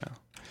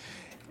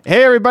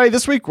Hey everybody,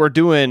 this week we're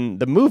doing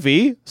the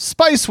movie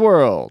Spice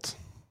World.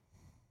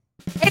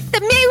 It's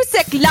the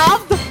music,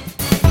 love!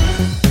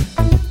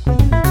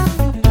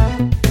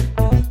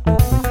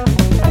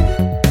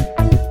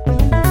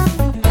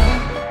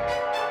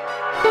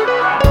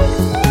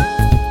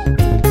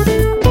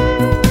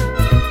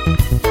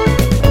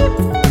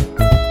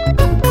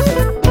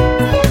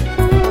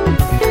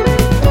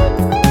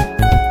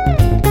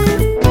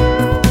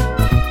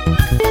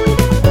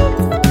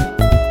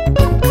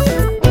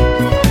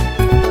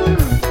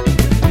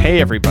 Hey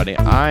everybody,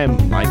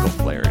 I'm Michael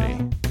Flaherty.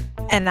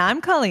 And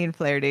I'm Colleen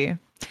Flaherty.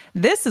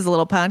 This is a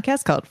little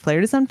podcast called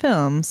Flaherty's on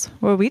Films,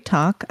 where we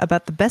talk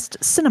about the best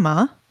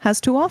cinema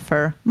has to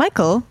offer.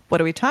 Michael,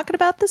 what are we talking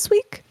about this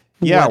week?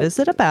 What is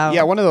it about?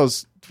 Yeah, one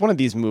of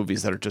these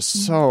movies that are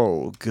just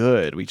so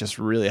good, we just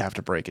really have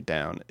to break it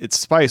down. It's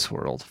Spice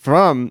World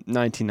from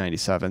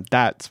 1997,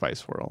 that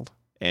Spice World.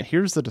 And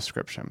here's the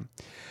description.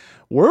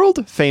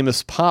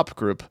 World-famous pop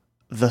group,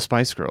 the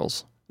Spice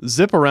Girls,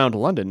 zip around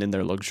London in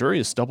their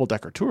luxurious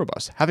double-decker tour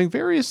bus, having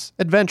various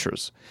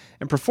adventures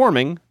and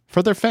performing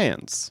for their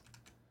fans.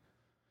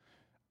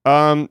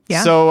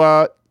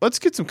 So let's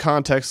get some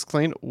context,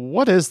 Colleen.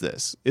 What is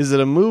this? Is it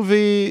a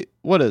movie?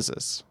 What is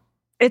this?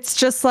 It's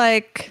just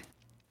like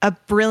a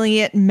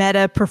brilliant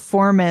meta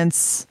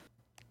performance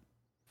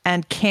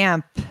and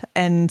camp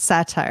and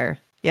satire.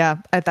 Yeah,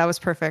 that was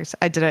perfect.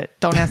 I did it.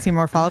 Don't ask me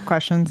more follow-up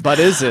questions. But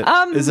is it?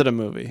 Is it a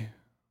movie?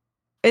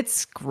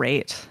 It's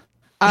great.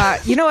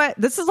 You know what?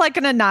 This is like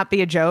going to not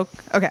be a joke.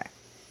 Okay.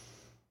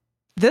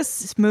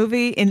 This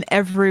movie in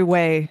every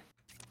way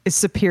is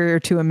superior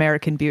to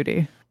American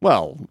Beauty.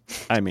 Well,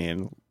 I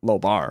mean, low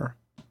bar.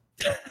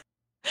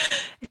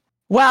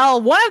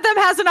 Well, one of them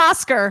has an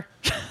Oscar.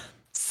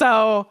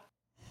 So.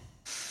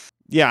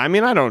 Yeah, I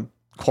mean, I don't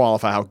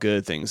qualify how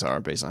good things are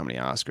based on how many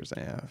Oscars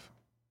they have.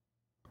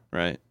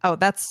 Right. Oh,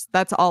 that's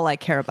all I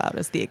care about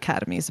is the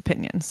Academy's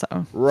opinion. So.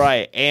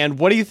 Right. And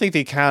what do you think the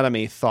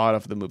Academy thought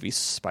of the movie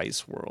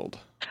Spice World?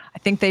 I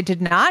think they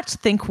did not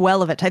think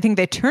well of it. I think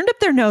they turned up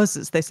their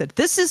noses. They said,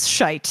 this is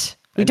shite.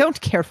 We don't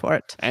care for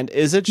it. And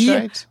is it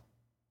shite?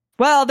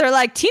 Well, they're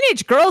like,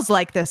 teenage girls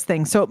like this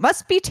thing, so it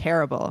must be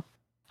terrible.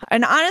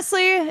 And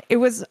honestly, it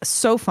was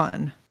so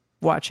fun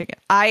watching it.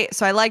 I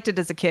liked it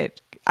as a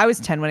kid. I was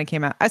 10 when it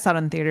came out. I saw it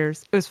in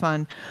theaters. It was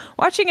fun.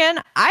 Watching it,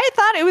 I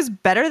thought it was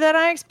better than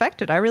I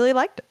expected. I really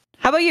liked it.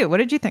 How about you? What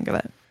did you think of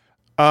it?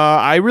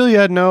 I really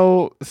had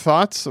no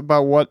thoughts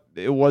about what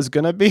it was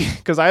going to be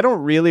because I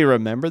don't really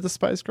remember the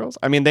Spice Girls.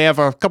 I mean, they have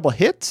a couple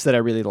hits that I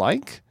really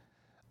like.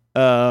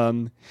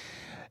 And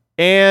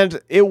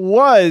it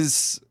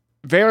was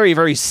very,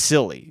 very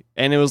silly.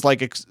 And it was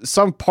like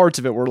some parts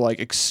of it were like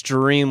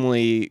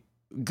extremely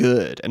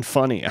good and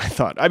funny, I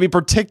thought. I mean,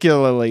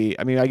 particularly,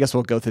 I guess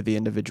we'll go through the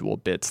individual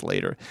bits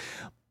later.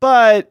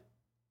 But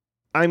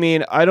I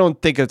mean, I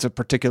don't think it's a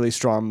particularly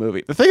strong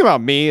movie. The thing about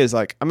me is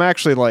like, I'm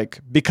actually like,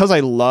 because I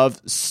love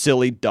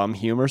silly, dumb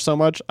humor so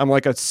much, I'm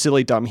like a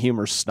silly, dumb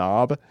humor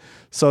snob.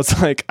 So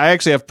it's like, I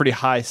actually have pretty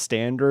high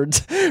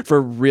standards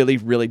for really,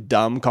 really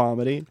dumb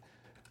comedy.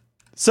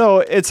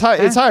 So it's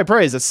high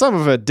praise that some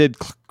of it did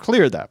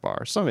clear that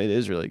bar. Some of it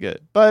is really good.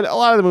 But a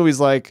lot of the movies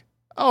like,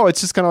 oh,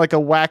 it's just kind of like a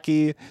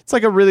wacky, it's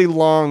like a really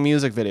long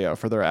music video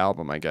for their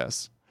album, I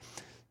guess.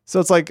 So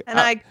it's like, and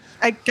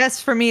I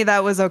guess for me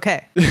that was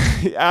okay.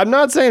 I'm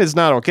not saying it's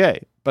not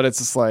okay, but it's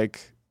just like,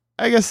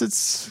 I guess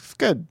it's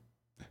good.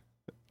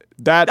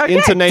 That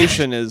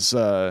intonation is,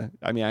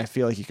 I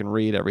feel like you can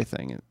read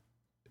everything.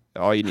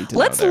 All you need to know.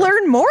 Let's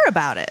learn more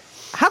about it.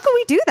 How can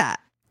we do that?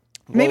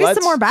 Maybe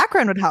some more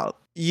background would help.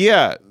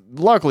 Yeah.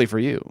 Luckily for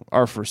you,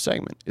 our first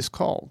segment is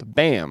called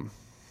BAM.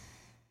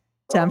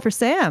 Time for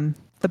Sam,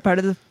 the part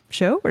of the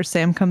show where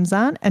Sam comes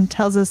on and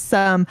tells us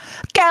some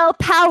gal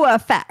power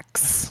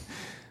facts.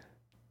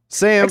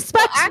 Sam,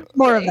 expect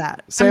more of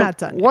that. Sam, I'm not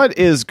done. What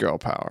is girl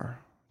power?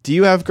 Do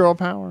you have girl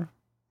power?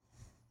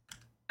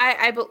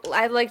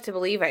 I like to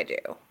believe I do.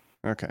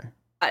 Okay.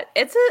 But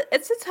it's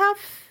a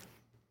tough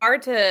bar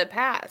to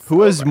pass.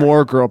 Who has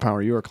more girl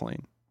power, you or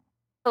Colleen?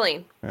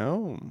 Colleen.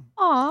 Oh.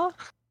 Aw.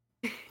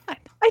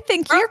 I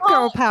think you're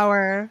girl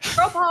power.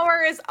 Girl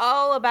power is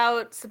all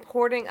about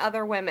supporting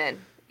other women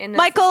in a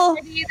Michael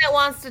society that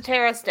wants to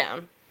tear us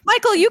down.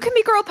 Michael, you can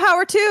be girl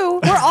power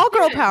too. We're all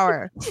girl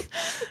power.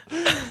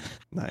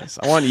 Nice.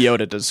 I want Yoda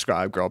to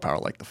describe girl power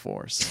like the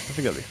Force. I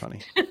think that'd be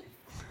funny.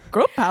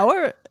 Girl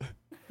power,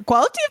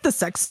 quality of the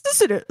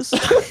sexes it is.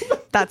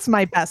 That's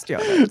my best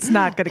Yoda. It's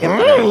not going to get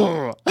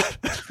better.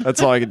 That's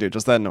all I can do,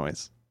 just that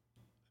noise.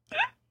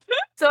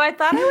 So I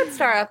thought I would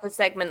start off the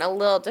segment a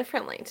little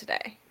differently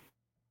today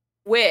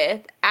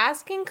with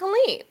asking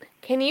Colleen,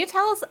 can you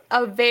tell us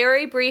a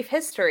very brief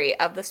history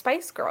of the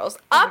Spice Girls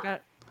up to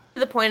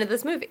the point of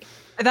this movie?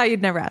 I thought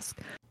you'd never ask.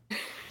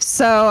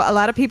 So a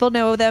lot of people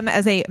know them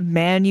as a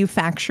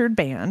manufactured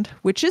band,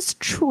 which is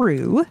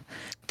true.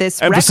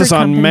 This emphasis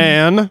on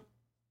man.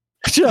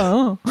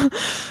 Oh. I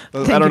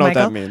don't know what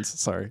that means.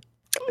 Sorry.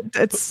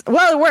 It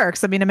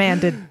works. I mean, a man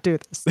did do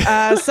this.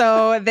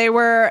 So there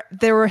was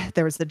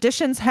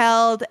auditions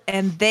held,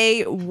 and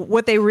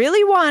what they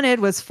really wanted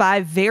was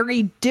 5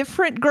 very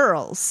different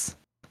girls.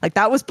 Like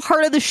that was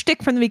part of the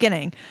shtick from the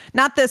beginning.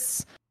 Not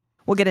this.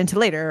 We'll get into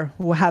later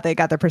how they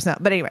got their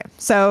personality. But anyway,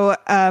 so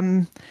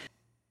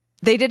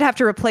they did have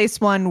to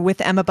replace one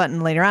with Emma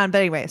Bunton later on.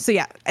 But anyway, so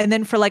yeah, and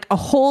then for like a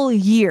whole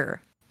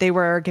year, they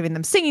were giving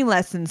them singing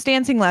lessons,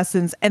 dancing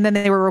lessons, and then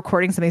they were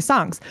recording some of these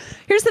songs.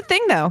 Here's the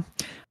thing, though.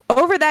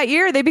 Over that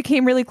year, they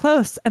became really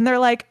close, and they're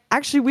like,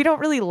 actually, we don't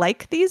really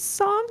like these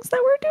songs that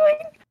we're doing.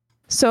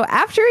 So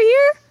after a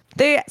year,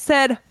 they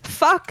said,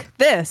 fuck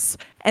this.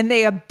 And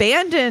they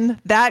abandoned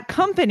that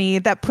company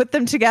that put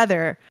them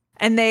together,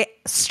 and they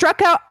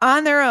struck out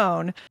on their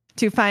own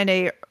to find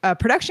a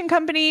production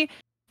company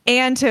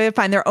and to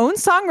find their own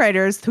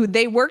songwriters who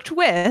they worked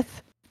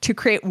with to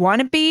create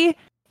Wannabe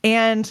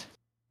and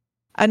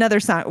another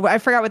song. I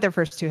forgot what their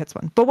first 2 hits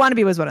were, but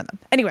Wannabe was one of them.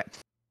 Anyway.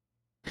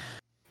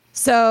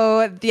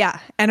 So yeah,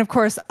 and of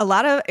course,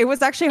 it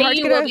was actually hard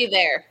to get. Will be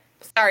there.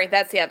 Sorry,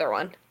 that's the other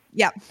one.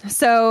 Yeah.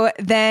 So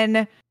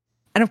then,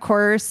 and of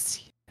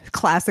course,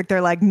 classic.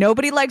 They're like,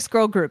 nobody likes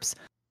girl groups.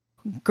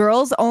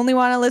 Girls only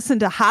want to listen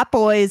to hot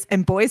boys,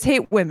 and boys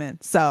hate women.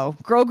 So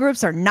girl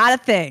groups are not a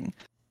thing.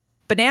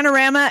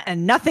 Bananarama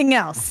and nothing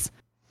else.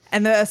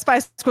 And the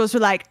Spice Girls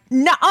were like,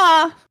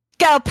 nah,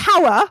 girl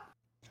power.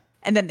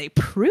 And then they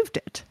proved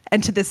it.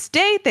 And to this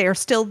day, they are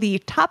still the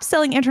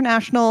top-selling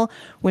international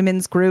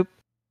women's group.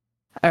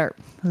 Or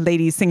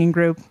ladies singing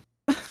group.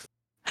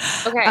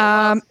 Okay.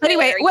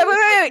 Anyway,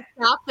 wait.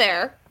 Stop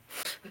there.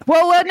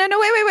 Well,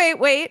 no,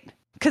 wait.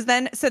 Because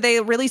then, so they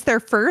released their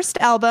first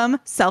album,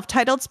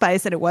 self-titled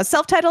Spice, and it was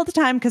self-titled at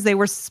the time because they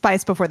were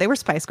Spice before they were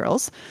Spice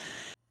Girls.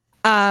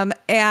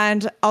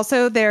 And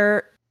also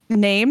their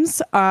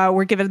names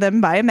were given to them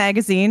by a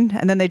magazine,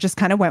 and then they just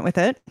kind of went with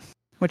it,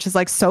 which is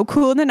like so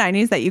cool in the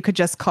 90s that you could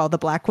just call the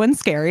black one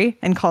Scary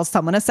and call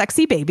someone a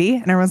sexy baby.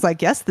 And everyone's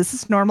like, yes, this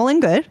is normal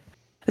and good.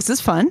 This is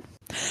fun.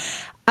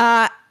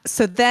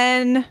 So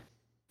then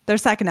their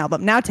second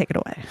album. Now take it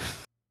away.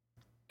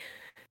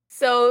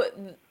 So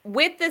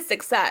with the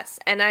success,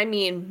 and I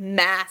mean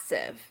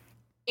massive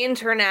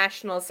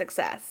international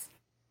success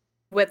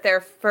with their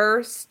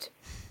first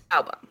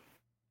album,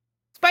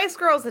 Spice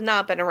Girls had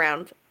not been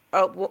around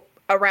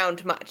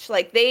much.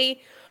 Like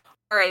they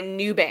are a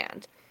new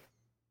band.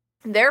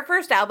 Their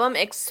first album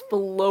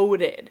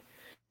exploded.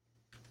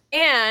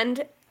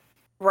 And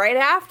right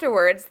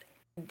afterwards,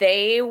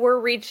 they were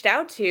reached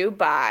out to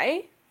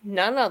by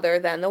none other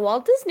than the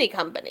Walt Disney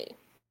Company.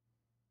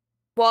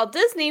 Walt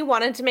Disney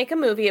wanted to make a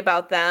movie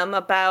about them,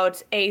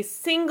 about a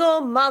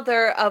single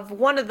mother of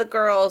one of the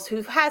girls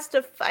who has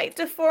to fight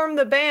to form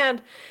the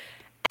band.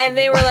 And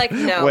they were like,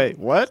 no. Wait,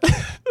 what?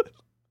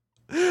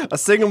 A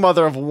single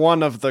mother of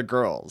one of the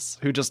girls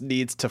who just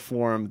needs to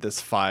form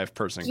this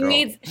 5-person girl.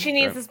 She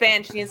needs this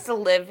band. She needs to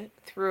live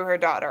through her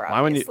daughter,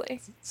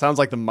 obviously. Sounds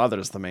like the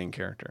mother's the main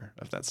character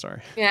of that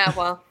story. Yeah,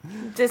 well,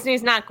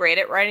 Disney's not great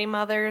at writing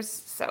mothers,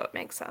 so it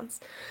makes sense.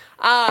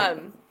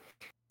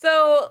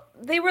 So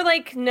they were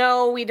like,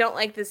 no, we don't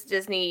like this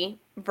Disney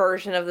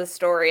version of the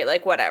story,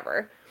 like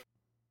whatever.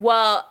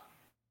 Well,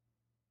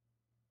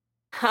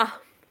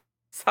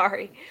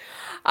 sorry.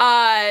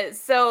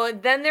 So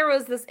then there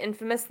was this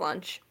infamous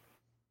lunch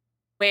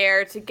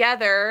where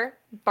together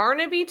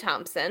Barnaby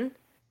Thompson,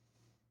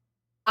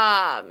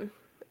 Urig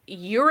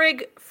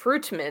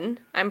Fruitman,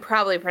 I'm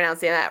probably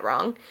pronouncing that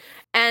wrong,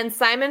 and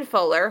Simon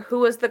Fuller, who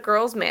was the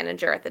girls'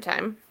 manager at the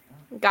time,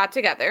 got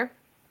together.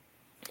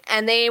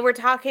 And they were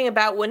talking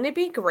about, wouldn't it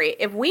be great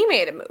if we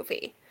made a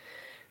movie?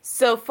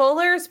 So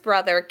Fuller's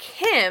brother,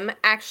 Kim,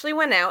 actually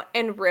went out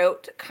and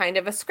wrote kind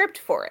of a script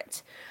for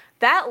it.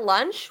 That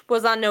lunch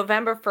was on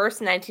November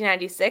 1st,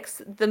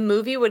 1996. The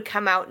movie would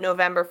come out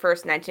November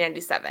 1st,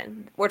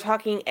 1997. We're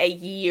talking a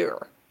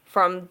year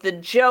from the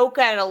joke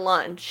at a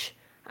lunch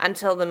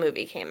until the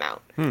movie came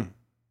out.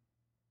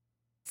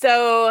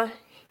 So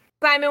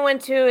Simon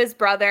went to his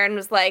brother and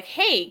was like,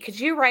 hey, could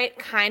you write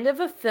kind of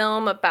a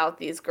film about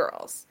these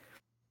girls?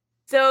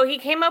 So he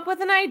came up with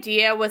an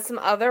idea with some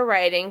other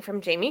writing from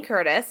Jamie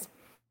Curtis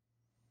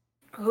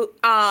who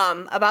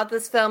about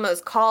this film. It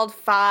was called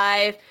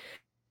Five.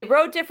 They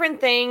wrote different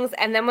things,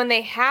 and then when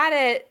they had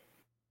it,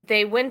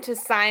 they went to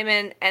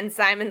Simon, and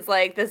Simon's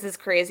like, this is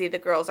crazy. The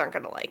girls aren't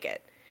going to like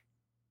it.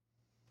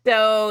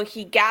 So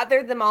he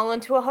gathered them all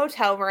into a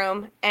hotel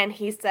room, and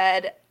he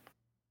said,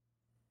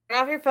 turn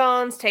off your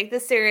phones, take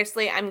this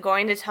seriously. I'm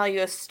going to tell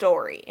you a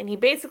story. And he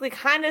basically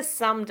kind of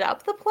summed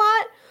up the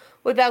plot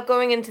without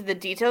going into the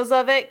details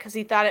of it, because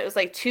he thought it was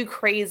like too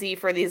crazy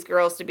for these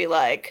girls to be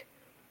like,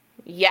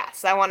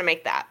 yes, I want to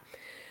make that.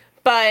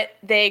 But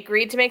they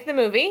agreed to make the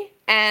movie,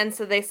 and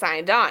so they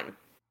signed on.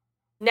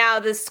 Now,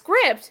 the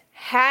script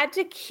had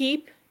to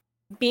keep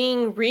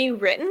being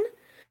rewritten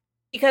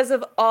because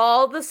of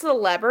all the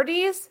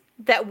celebrities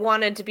that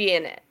wanted to be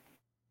in it.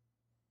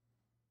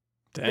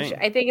 Dang. Which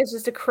I think is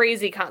just a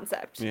crazy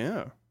concept.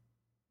 Yeah.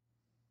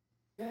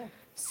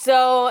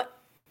 So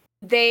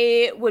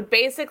they would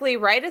basically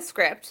write a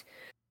script,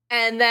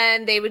 And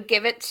then they would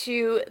give it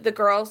to the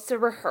girls to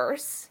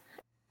rehearse.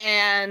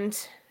 And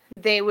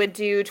they would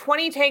do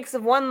 20 takes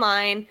of one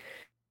line.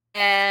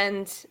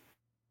 And,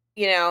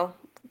 you know,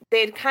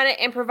 they'd kind of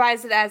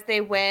improvise it as they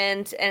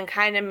went and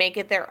kind of make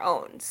it their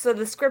own. So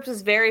the script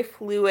was very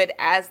fluid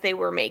as they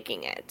were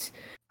making it.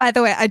 By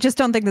the way, I just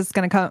don't think this is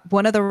going to come.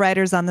 One of the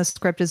writers on the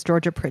script is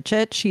Georgia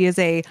Pritchett. She is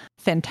a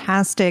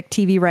fantastic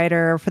TV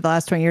writer for the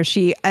last 20 years.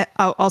 She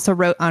also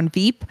wrote on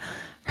Veep.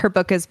 Her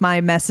book is My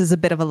Mess is a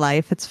Bit of a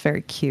Life. It's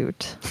very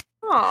cute.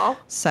 Aw.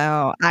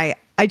 So I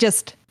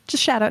just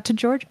shout out to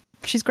Georgia.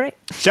 She's great.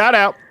 Shout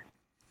out.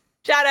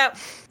 Shout out.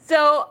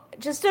 So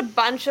just a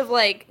bunch of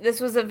this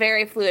was a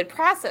very fluid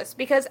process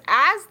because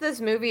as this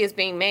movie is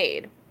being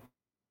made,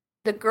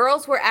 the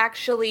girls were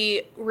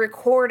actually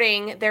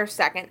recording their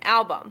second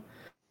album.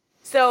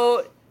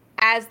 So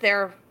as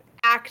they're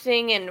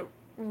acting and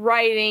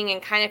writing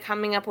and kind of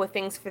coming up with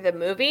things for the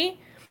movie,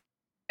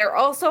 they're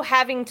also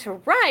having to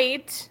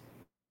write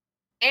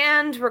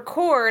and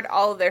record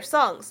all of their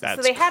songs. That's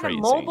so they had crazy.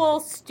 a mobile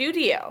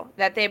studio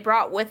that they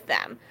brought with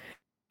them.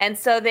 And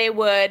so they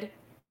would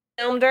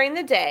film during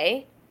the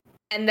day,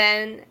 and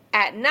then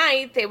at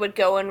night they would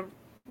go and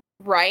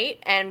write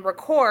and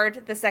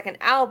record the second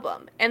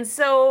album. And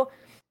so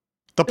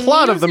The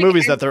plot of the music movie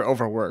is and- that they're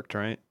overworked,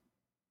 right?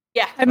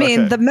 yeah. I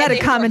mean, Okay. the meta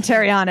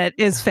commentary on it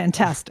is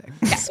fantastic.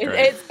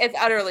 It's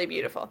utterly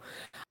beautiful.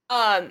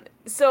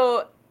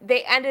 So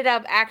they ended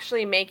up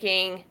actually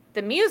making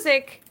the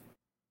music.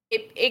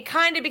 It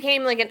kind of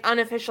became like an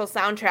unofficial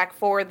soundtrack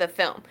for the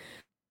film.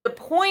 The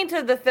point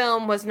of the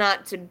film was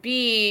not to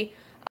be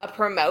a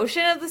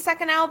promotion of the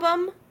second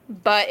album,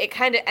 but it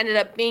kind of ended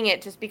up being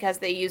it just because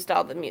they used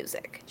all the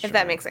music. Sure. If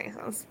that makes any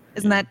sense.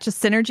 Isn't that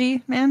just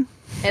synergy, man?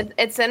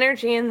 It's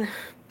energy and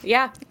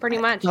yeah, pretty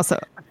much. Also,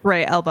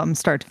 great album,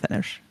 start to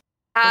finish.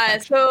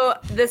 So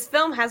this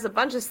film has a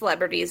bunch of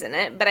celebrities in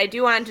it, but I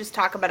do want to just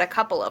talk about a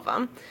couple of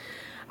them.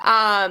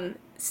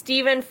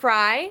 Stephen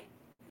Fry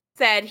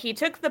said he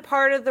took the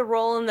part of the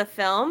role in the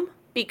film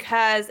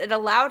because it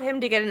allowed him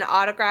to get an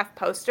autographed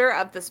poster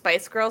of the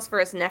Spice Girls for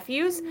his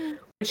nephews,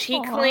 which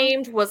he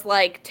claimed was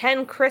like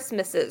 10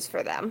 Christmases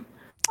for them.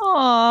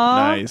 Aww.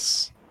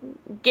 Nice.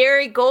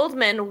 Gary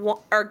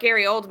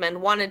Oldman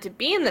wanted to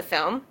be in the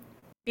film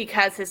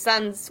because his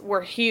sons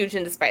were huge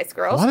into Spice A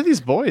Girls, lot of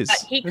these boys.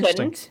 but he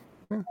Interesting.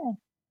 couldn't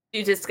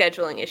due to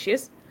scheduling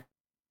issues.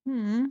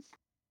 Hmm.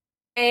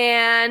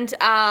 And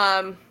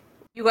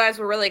you guys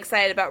were really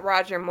excited about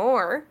Roger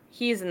Moore.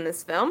 He's in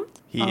this film.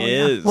 He Oh, yeah.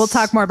 is. We'll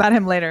talk more about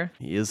him later.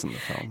 He is in the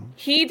film.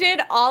 He did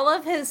all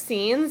of his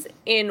scenes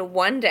in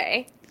one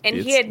day, and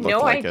he It's had no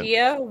looked like it.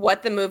 idea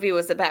what the movie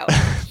was about.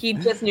 He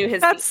just knew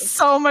his That's scenes.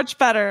 so much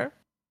better.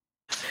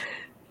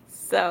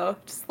 So,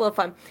 just a little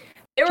fun.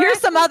 There were Here's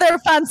some other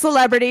fun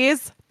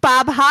celebrities.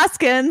 Bob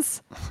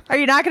Hoskins. Are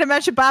you not going to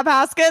mention Bob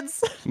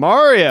Hoskins?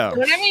 Mario. I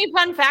don't have any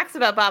fun facts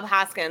about Bob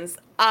Hoskins.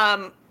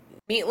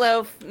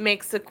 Meatloaf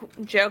makes a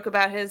joke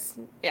about his.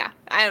 Yeah,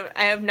 I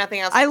have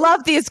nothing else. I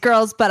love these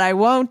girls, but I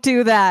won't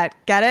do that.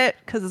 Get it?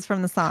 Because it's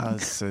from the song.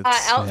 Elton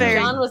yeah.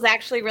 John was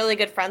actually really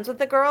good friends with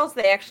the girls.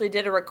 They actually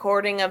did a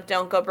recording of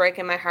 "Don't Go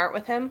Breaking My Heart"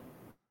 with him.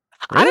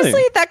 Really?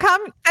 Honestly, that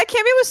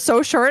cameo was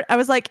so short. I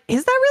was like,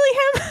 is that really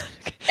him?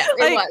 Yeah,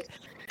 Like, it was.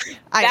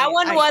 That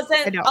one I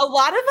wasn't. know. A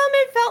lot of them,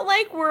 it felt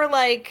like were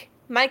like,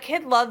 my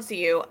kid loves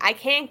you. I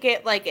can't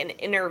get like an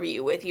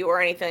interview with you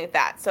or anything like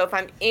that. So if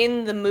I'm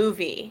in the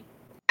movie,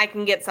 I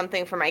can get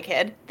something for my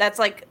kid. That's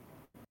like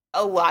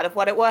a lot of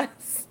what it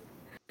was.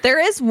 There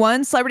is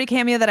one celebrity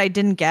cameo that I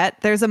didn't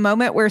get. There's a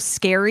moment where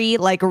Scary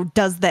like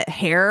does the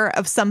hair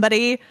of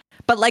somebody,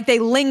 but like they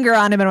linger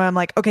on him, and I'm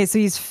like, okay, so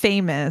he's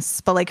famous,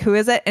 but like who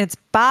is it? And it's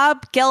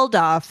Bob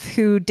Geldof,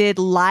 who did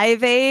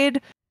Live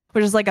Aid,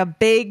 which is like a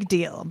big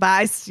deal.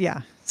 But so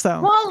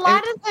Well, a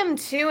lot of them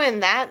too in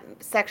that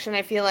section,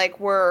 I feel like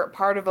were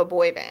part of a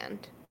boy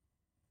band.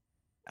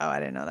 oh, I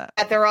didn't know that.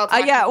 That they're all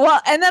talking Yeah, well,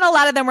 and then a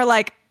lot of them were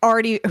like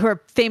already who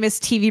are famous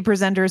TV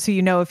presenters who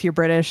you know if you're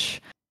British.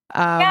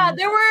 Yeah,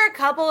 there were a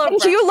couple of.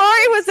 and Hugh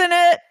Laurie was in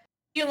it.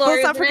 Hugh Let's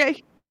Laurie not was in it.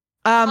 forget.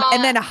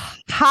 And then a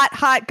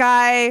hot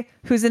guy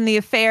who's in The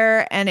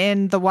Affair and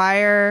in The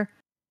Wire.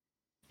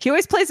 He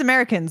always plays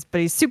Americans,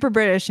 but he's super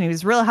British and he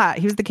was real hot.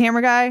 He was the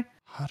camera guy.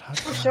 Hot.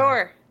 For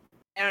sure.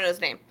 I don't know his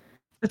name.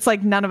 It's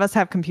like none of us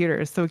have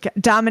computers. So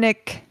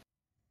Dominic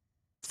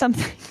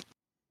something.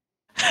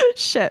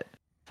 Shit.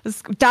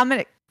 It's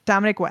Dominic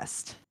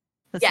West.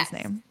 That's Yes.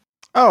 his name.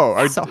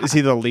 Oh, So is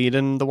he the lead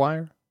in The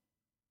Wire?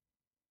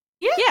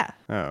 Yeah.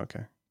 Oh,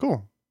 okay.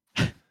 Cool.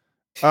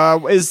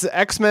 Is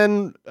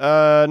X-Men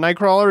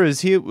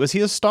Nightcrawler, was he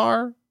a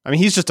star? I mean,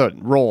 he's just a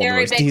role.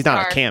 Very big He's not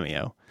star. a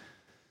cameo.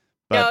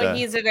 But, No,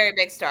 he's a very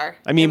big star.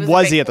 I mean, It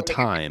was a he big at the movie.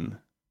 time?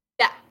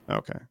 Yeah.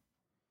 Okay.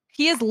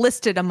 He is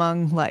listed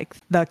among like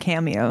the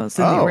cameos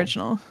in the Oh.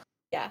 original.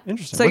 Yeah.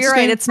 Interesting. So What's you're his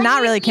right. name? It's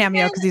not really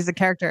cameo Even- because he's a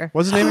character.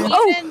 What's his name? again?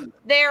 Oh. Even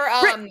their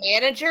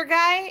manager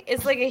guy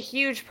is like a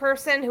huge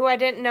person who I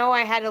didn't know.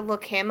 I had to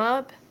look him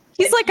up.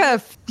 He's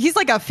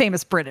like a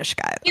famous British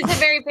guy. He's a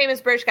very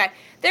famous British guy.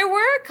 There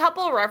were a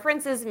couple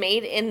references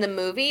made in the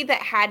movie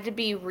that had to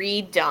be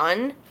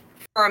redone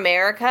for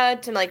America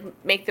to like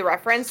make the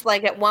reference.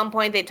 Like at one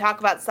point they talk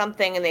about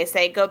something and they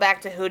say, go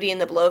back to Hootie and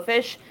the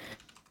Blowfish.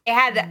 They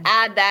had to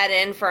add that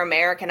in for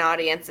American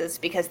audiences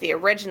because the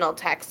original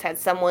text had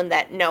someone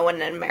that no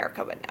one in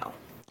America would know.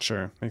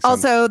 Sure. Makes sense.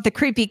 Also, the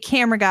creepy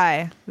camera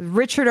guy,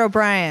 Richard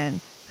O'Brien,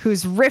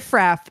 who's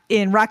riffraff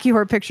in Rocky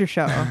Horror Picture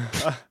Show.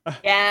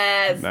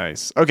 Yes.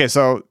 Nice. Okay,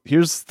 so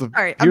here's the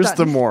All right, I'm here's done.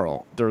 the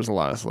moral. There's a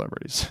lot of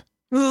celebrities.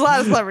 There's a lot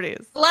of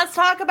celebrities. Let's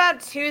talk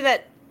about two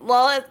that,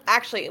 well,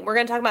 actually, we're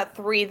going to talk about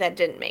three that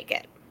didn't make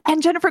it.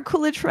 And Jennifer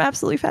Coolidge from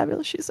Absolutely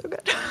Fabulous. She's so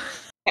good.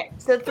 Okay,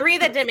 so three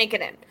that didn't make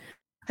it in.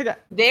 Okay.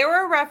 There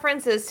were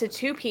references to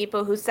two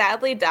people who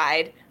sadly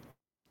died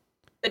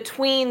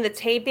between the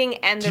taping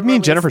and the Do you mean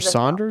release Jennifer of the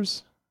film.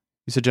 Saunders?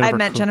 You said Jennifer. I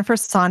meant Jennifer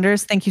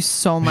Saunders. Thank you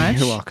so much.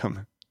 You're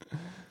welcome.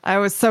 It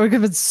was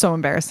so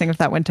embarrassing if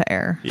that went to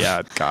air.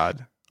 Yeah,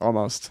 God,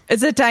 almost.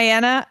 Is it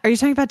Diana? Are you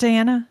talking about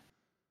Diana?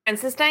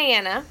 Princess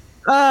Diana.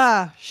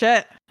 Ah,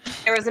 shit.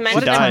 There was a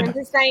mention died. of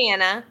Princess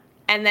Diana,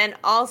 and then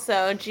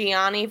also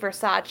Gianni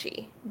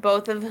Versace,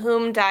 both of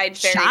whom died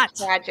very Shot.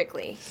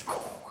 tragically.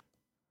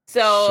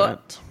 So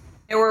Shit.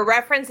 there were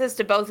references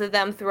to both of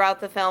them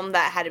throughout the film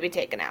that had to be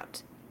taken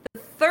out.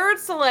 The third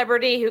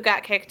celebrity who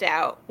got kicked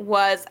out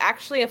was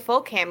actually a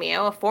full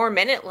cameo, a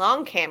 4-minute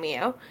long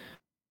cameo.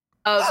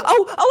 Of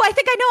I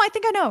think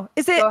I know.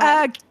 Is it Go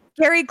ahead.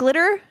 Gary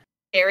Glitter?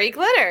 Gary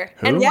Glitter.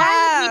 And Who?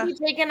 why Yeah. was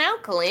he taken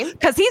out, Colleen?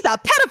 Because he's a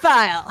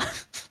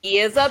pedophile. He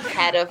is a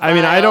pedophile. I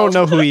mean, I don't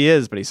know who he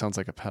is, but he sounds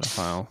like a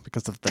pedophile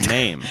because of the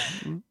name.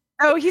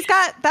 Oh, he's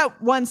got that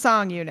one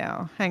song, you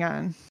know. Hang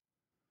on.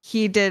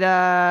 He did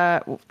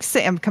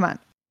Sam, come on.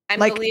 I'm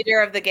like- the leader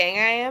of the gang,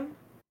 I am.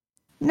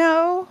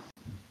 No.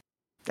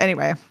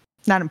 Anyway,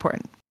 not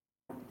important.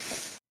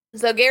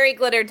 So Gary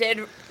Glitter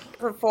did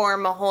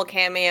perform a whole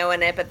cameo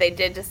in it, but they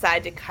did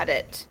decide to cut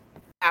it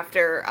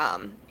after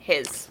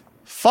his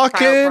trial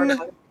Fucking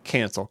protocol.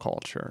 cancel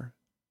culture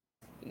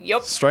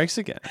Yup. strikes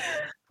again.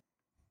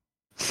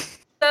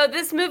 So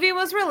this movie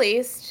was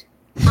released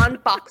on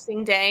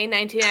Boxing Day,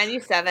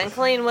 1997.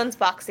 Colleen, when's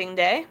Boxing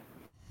Day?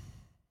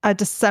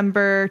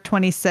 December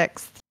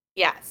 26th.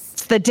 Yes.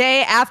 It's the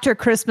day after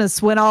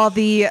Christmas when all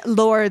the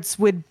lords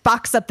would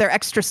box up their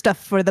extra stuff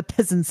for the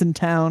peasants in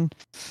town.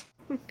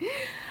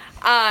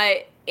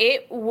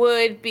 It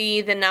would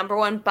be the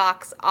 #1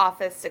 box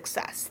office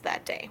success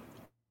that day.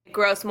 It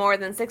grossed more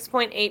than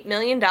 $6.8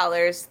 million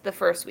the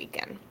first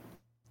weekend.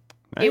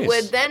 It Nice.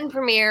 would then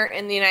premiere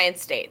in the United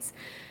States.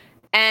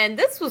 And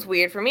this was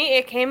weird for me.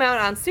 It came out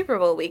on Super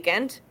Bowl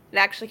weekend. It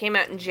actually came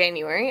out in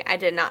January. I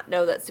did not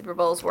know that Super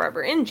Bowls were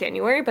ever in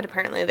January, but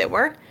apparently they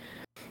were.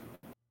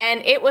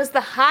 And it was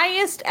the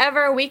highest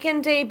ever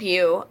weekend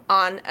debut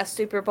on a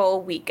Super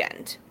Bowl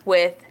weekend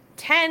with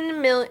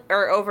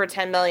over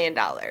 $10 million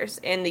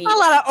in the A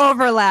lot of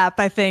overlap,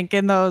 I think,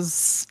 in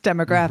those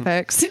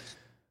demographics.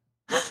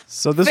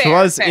 So this Fair,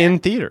 was fair. in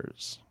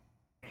theaters.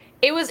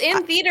 It was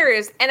in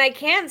theaters, and I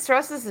can't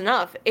stress this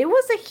enough. It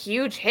was a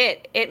huge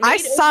hit. I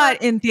saw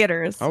it in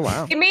theaters. Oh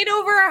wow. It made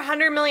over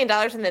 $100 million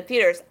in the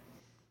theaters.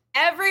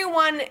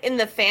 Everyone in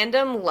the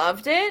fandom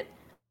loved it.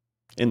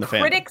 In the fan.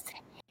 Critics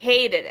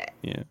hated it.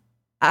 Yeah.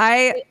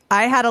 I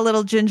had a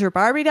little ginger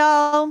Barbie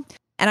doll,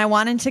 and I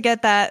wanted to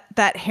get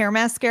that hair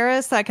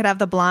mascara so I could have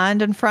the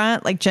blonde in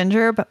front like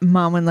Ginger, but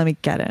Mom wouldn't let me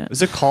get it.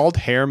 Is it called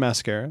hair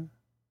mascara?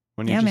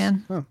 When Yeah,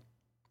 man. Oh.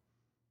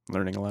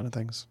 Learning a lot of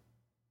things.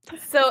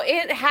 So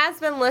it has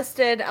been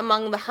listed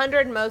among the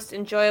 100 most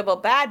enjoyable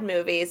bad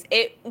movies.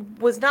 It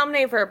was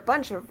nominated for a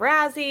bunch of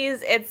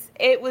Razzies.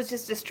 It was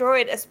just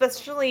destroyed,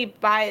 especially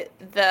by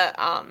the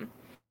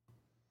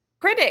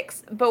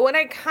critics. But what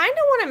I kind of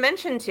want to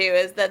mention too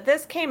is that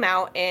this came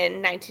out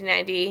in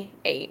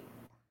 1998.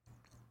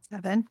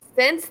 7.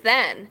 Since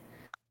then,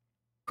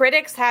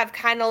 critics have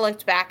kind of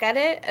looked back at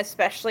it,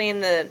 especially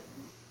in the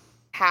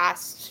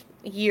past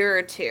year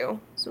or two.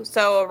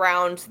 So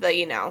around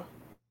the,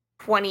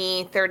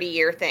 20, 30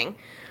 year thing.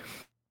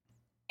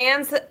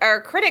 And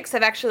our critics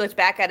have actually looked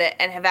back at it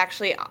and have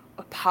actually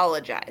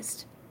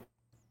apologized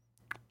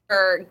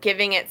for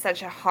giving it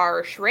such a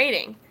harsh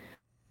rating.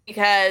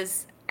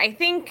 Because I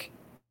think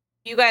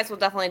you guys will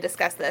definitely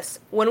discuss this.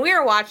 When we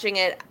were watching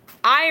it,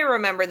 I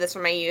remember this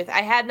from my youth.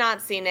 I had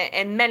not seen it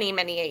in many,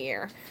 many a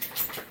year.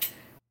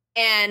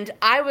 And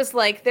I was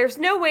like, there's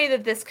no way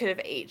that this could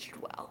have aged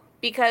well.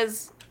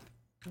 Because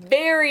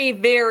very,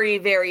 very,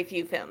 very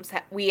few films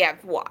we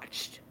have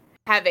watched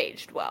have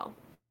aged well.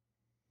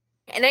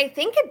 And I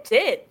think it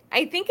did.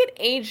 I think it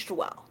aged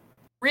well.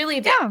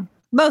 Really did. Yeah,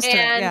 most of it,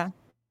 And yeah.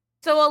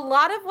 So a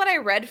lot of what I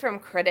read from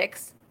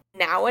critics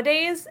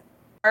nowadays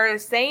are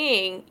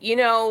saying,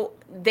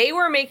 they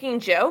were making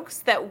jokes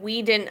that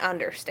we didn't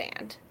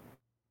understand.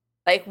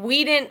 Like,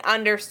 we didn't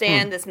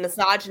understand this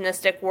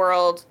misogynistic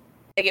world.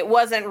 Like, it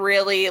wasn't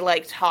really,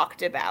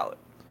 talked about.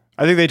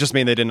 I think they just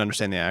mean they didn't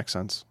understand the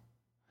accents.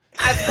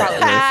 That's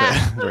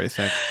probably Very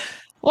thick.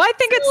 Well, I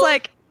think So-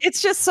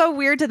 it's just so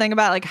weird to think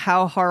about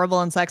how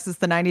horrible and sexist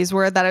the 90s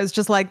were that it was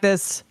just like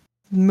this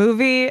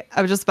movie.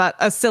 I was just about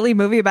a silly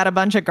movie about a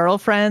bunch of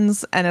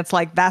girlfriends, and it's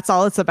like that's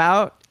all it's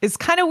about. is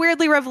kind of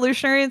weirdly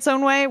revolutionary in its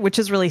own way, which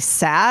is really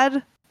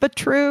sad but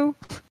true.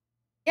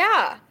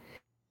 Yeah.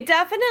 It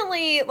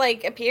definitely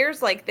like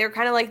appears like they're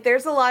kind of like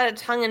there's a lot of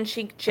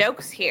tongue-in-cheek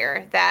jokes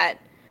here that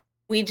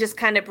we just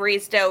kind of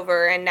breezed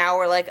over, and now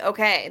we're like,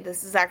 okay,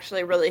 this is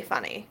actually really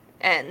funny.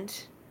 And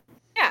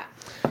yeah.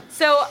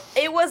 So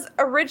it was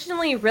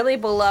originally really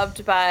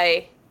beloved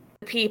by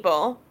the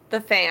people, the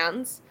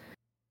fans,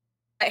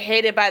 but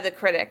hated by the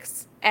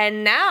critics.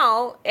 And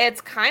now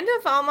it's kind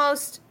of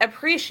almost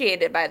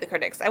appreciated by the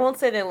critics. I won't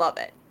say they love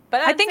it,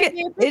 but I think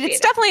it's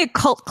definitely a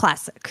cult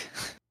classic.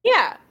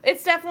 Yeah,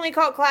 it's definitely a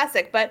cult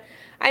classic, but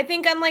I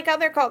think unlike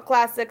other cult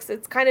classics,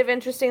 it's kind of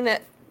interesting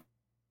that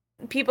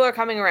people are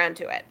coming around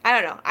to it. I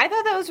don't know. I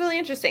thought that was really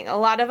interesting. A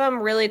lot of them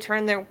really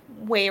turned their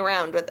way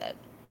around with it.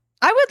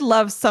 I would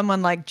love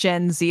someone like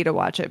Gen Z to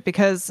watch it,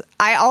 because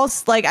I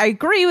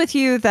agree with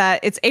you that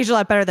it's aged a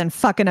lot better than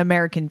fucking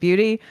American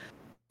Beauty.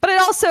 But it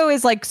also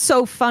is like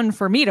so fun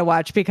for me to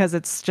watch because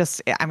it's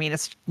just, I mean,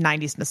 it's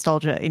 90s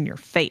nostalgia in your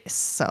face.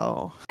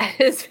 So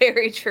That is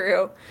very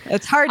true.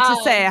 it's hard to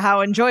say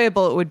how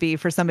enjoyable it would be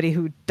for somebody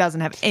who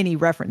doesn't have any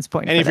reference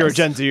point. And for if you're a this.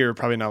 Gen Z, you're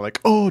probably not like,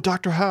 oh,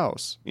 Dr.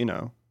 House. You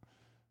know,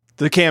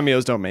 the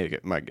cameos don't make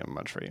it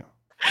much for you.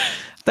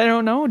 They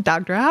don't know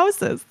Dr.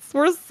 Houses.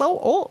 We're so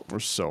old. We're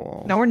so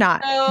old. No, we're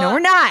not. So- No, we're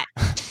not.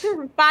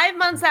 5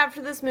 months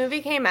after this movie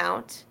came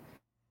out,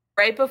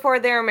 right before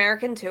their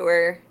American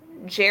tour,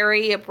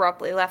 Jerry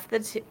abruptly left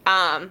the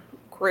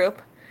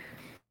group.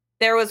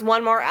 There was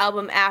one more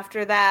album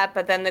after that,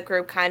 but then the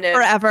group kind of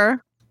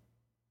Forever.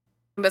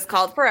 was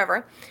called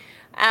Forever.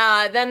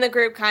 Then the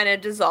group kind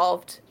of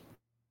dissolved,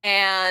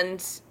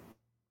 and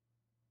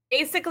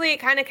basically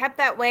it kind of kept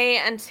that way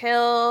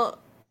until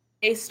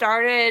they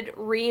started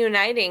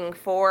reuniting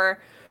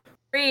for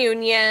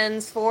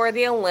reunions, for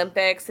the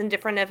Olympics and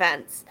different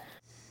events.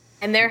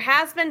 And there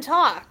has been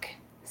talk,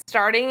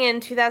 starting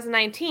in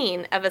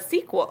 2019, of a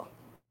sequel,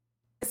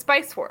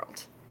 Spice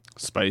World.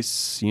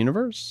 Spice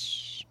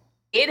Universe?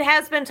 It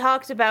has been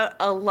talked about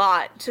a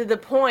lot, to the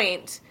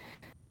point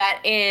that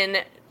in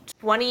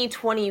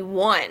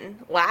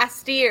 2021,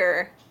 last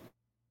year,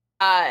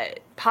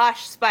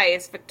 Posh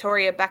Spice,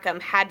 Victoria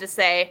Beckham, had to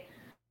say,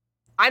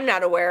 I'm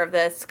not aware of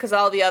this, because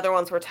all the other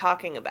ones were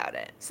talking about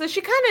it. So she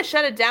kind of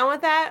shut it down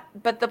with that,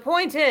 but the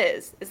point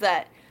is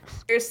that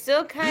there's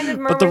still kind of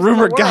murmurs But the in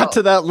rumor the got world.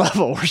 to that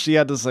level where she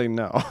had to say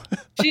no.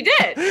 She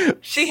did.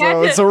 She so had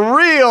to. it's a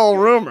real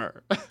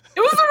rumor. It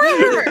was a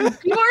real rumor.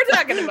 People are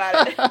talking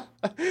about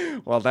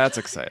it. Well, that's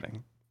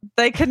exciting.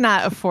 They could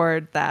not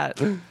afford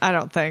that, I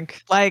don't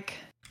think. Like,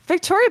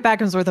 Victoria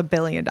Beckham's worth $1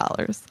 billion.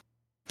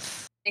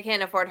 I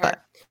can't afford her.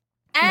 But,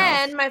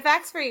 And my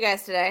facts for you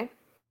guys today.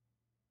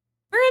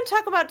 We're going to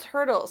talk about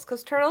turtles,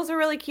 because turtles are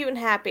really cute and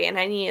happy, and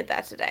I needed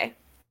that today.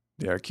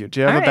 They are cute. Do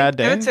you have All a right, bad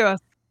day? give it to us.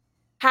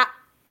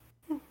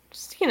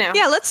 Just, you know.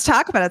 Yeah, let's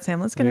talk about it,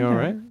 Sam. Let's get You into all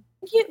right?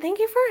 it. Thank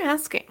you for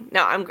asking.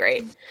 No, I'm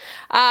great.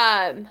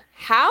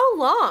 How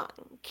long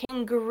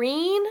can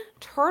green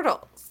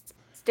turtles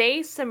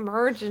stay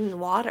submerged in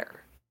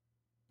water?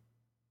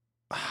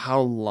 How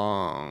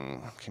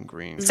long can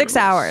green 6 turtles-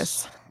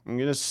 hours. I'm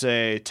going to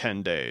say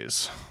 10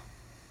 days.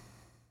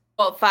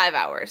 Well, 5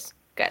 hours.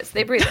 Guys,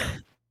 they breathe.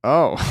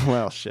 Oh,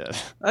 well, shit.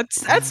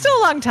 That's still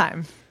a long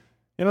time.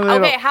 You know, they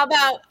Okay, don't... how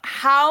about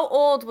how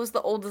old was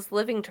the oldest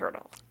living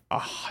turtle?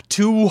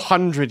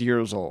 200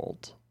 years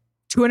old.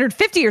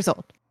 250 years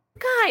old.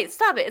 Guys,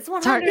 stop it. It's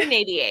hard.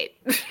 188.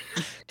 That's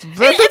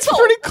It's old.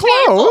 pretty It's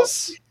old.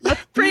 close.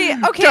 That's pretty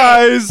okay.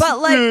 Guys, but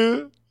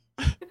like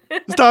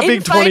stop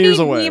being 20 years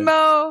away.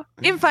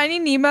 In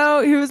Finding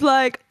Nemo, he was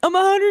like, "I'm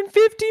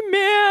 150,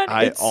 man.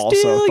 I It's also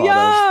still thought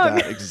young." of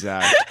that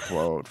exact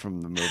quote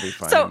from the movie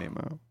Finding So-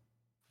 Nemo.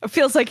 It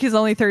feels like he's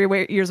only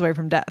 30 years away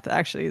from death.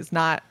 Actually, he's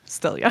not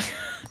still young.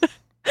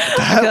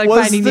 That feel like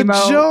was Finding the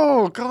Nemo-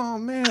 joke. Oh,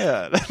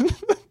 man.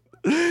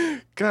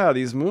 God,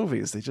 these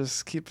movies, they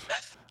just keep...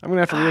 I'm going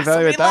to have to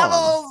reevaluate that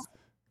one.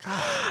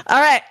 God. All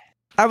right.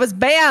 I was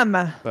Bam.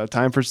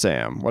 Time for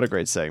Sam. What a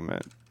great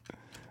segment.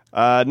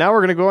 Now we're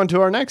going to go on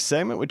to our next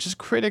segment, which is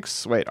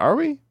Critics. Wait, are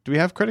we? Do we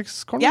have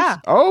Critics Corners? Yeah.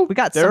 Oh, We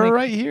got so they're many-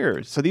 right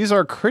here. So these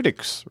are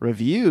Critics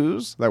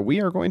reviews that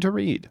we are going to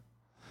read.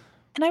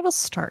 And I will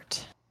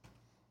start.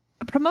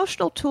 A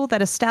promotional tool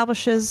that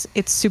establishes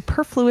its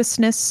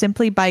superfluousness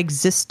simply by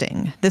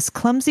existing. This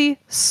clumsy,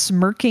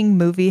 smirking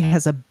movie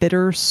has a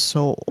bitter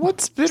soul.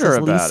 What's bitter Says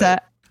about Lisa it?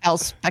 L.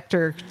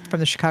 Spector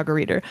from the Chicago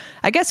Reader.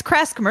 I guess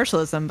crass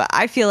commercialism, but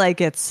I feel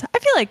like it's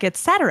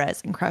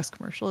satirizing crass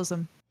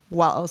commercialism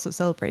while also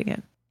celebrating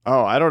it.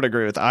 Oh, I don't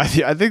agree with that.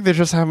 I think they're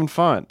just having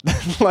fun.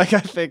 Like,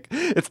 I think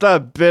it's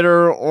not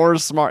bitter or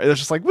smart. It's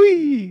just like,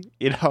 wee,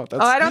 you know.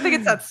 That's, I don't think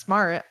it's that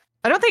smart.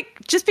 I don't think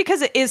just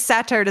because it is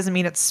satire doesn't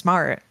mean it's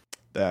smart.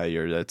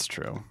 That's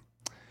true.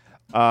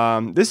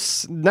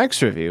 This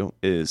next review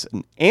is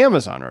an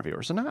Amazon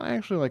reviewer, so not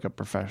actually like a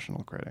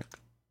professional critic.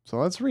 So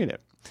let's read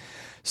it.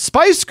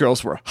 Spice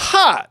Girls were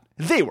hot.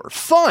 They were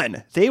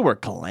fun. They were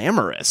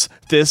glamorous.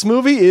 This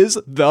movie is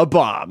the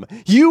bomb.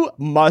 You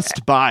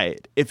must buy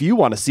it if you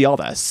want to see all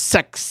the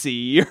sexy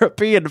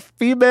European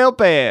female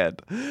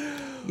band.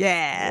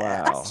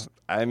 Yeah. Wow.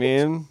 I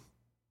mean,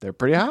 they're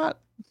pretty hot.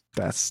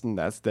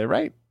 They're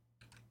right.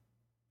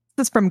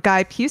 This is from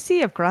Guy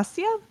Pusey of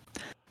Gracia.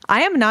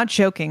 I am not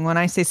joking when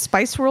I say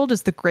Spice World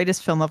is the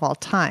greatest film of all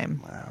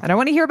time. Wow. I don't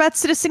want to hear about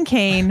Citizen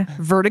Kane.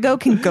 Vertigo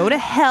can go to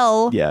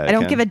hell. Yeah, I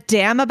don't give a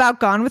damn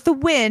about Gone with the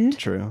Wind.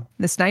 True.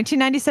 This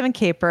 1997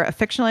 caper, a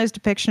fictionalized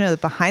depiction of the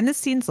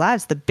behind-the-scenes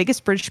lives of the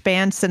biggest British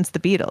band since the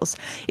Beatles,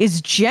 is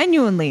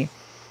genuinely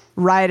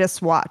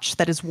riotous watch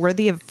that is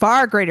worthy of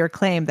far greater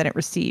acclaim than it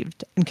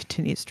received and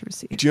continues to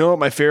receive. Do you know what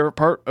my favorite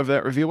part of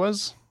that review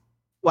was?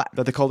 What?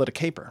 That they called it a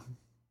caper.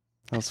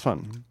 That was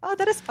fun. Oh,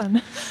 that is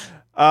fun.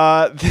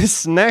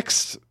 This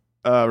next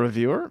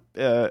reviewer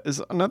is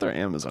another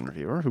Amazon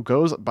reviewer who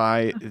goes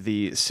by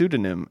the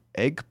pseudonym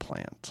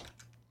Eggplant.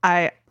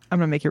 I'm going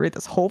to make you read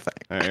this whole thing.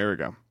 All right, here we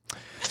go.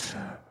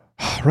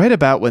 Right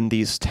about when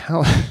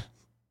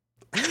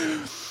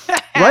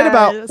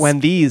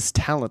these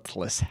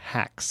talentless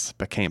hacks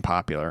became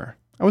popular,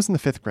 I was in the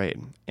 5th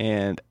grade,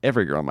 and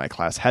every girl in my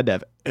class had to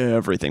have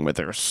everything with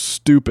their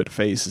stupid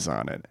faces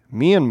on it.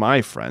 Me and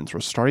my friends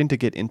were starting to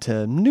get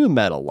into new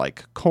metal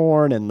like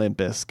Korn and Limp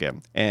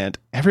Bizkit, and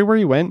everywhere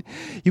you went,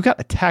 you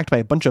got attacked by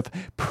a bunch of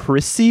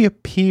prissy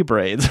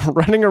pea-braids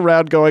running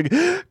around going,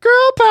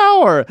 "Girl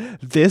power!"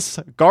 This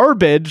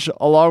garbage,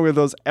 along with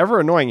those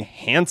ever-annoying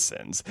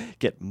Hansons,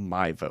 get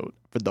my vote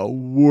for the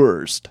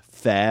worst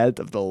fad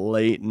of the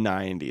late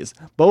 90s.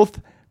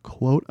 Both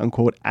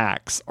quote-unquote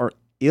acts are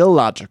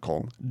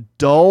illogical,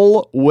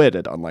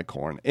 dull-witted, unlike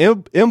Korn,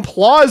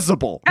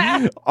 implausible,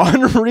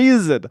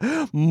 unreasoned,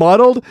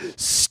 muddled,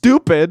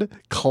 stupid,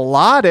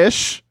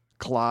 cloddish,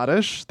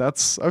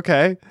 that's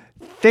okay,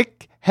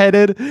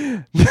 thick-headed.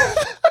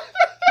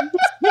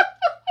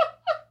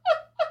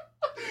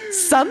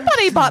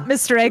 Somebody bought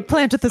Mr.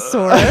 Eggplant a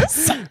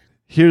thesaurus.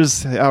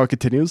 Here's how it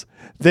continues.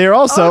 They're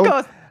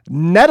also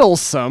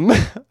nettlesome,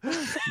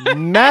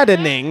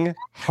 maddening,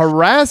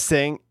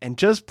 harassing, and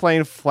just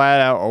plain flat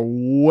out a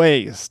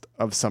waste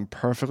of some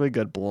perfectly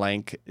good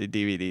blank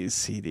DVDs,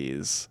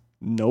 CDs.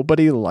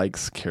 Nobody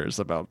cares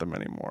about them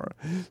anymore.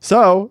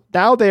 So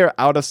now they are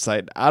out of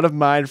sight, out of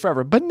mind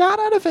forever, but not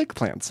out of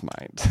Eggplant's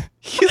mind.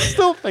 He's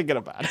still thinking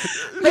about it.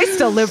 They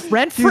still live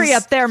rent-free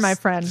up there, my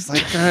friend.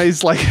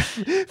 He's like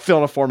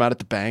filling a form out at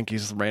the bank.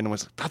 He's just randomly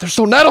like, "God, they're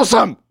so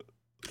nettlesome."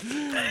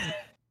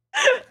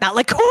 Not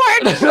like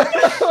Korn.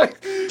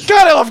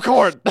 God, I love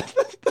Korn.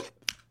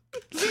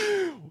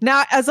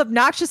 Now, as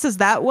obnoxious as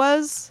that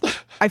was,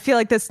 I feel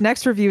like this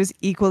next review is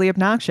equally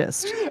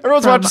obnoxious.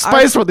 Everyone's watching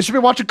Spice World. They should be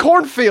watching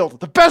Cornfield,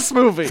 the best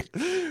movie.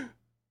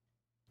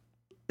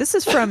 This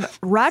is from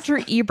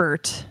Roger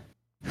Ebert,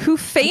 who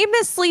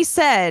famously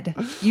said,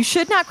 "You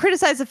should not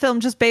criticize a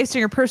film just based on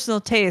your personal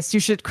taste. You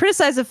should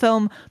criticize a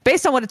film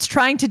based on what it's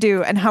trying to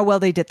do and how well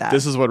they did that."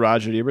 This is what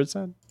Roger Ebert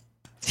said?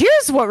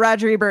 Here's what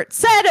Roger Ebert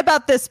said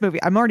about this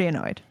movie. I'm already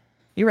annoyed.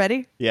 You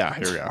ready? Yeah,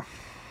 here we go.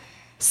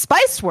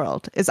 Spice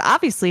World is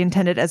obviously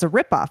intended as a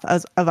ripoff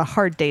of A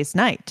Hard Day's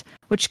Night,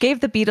 which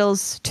gave the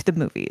Beatles to the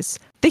movies.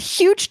 The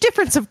huge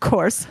difference, of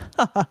course,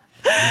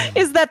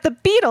 is that the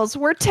Beatles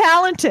were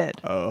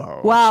talented.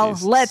 Well,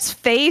 Jesus. let's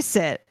face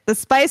it, the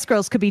Spice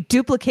Girls could be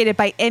duplicated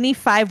by any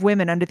 5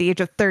 women under the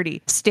age of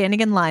 30 standing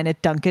in line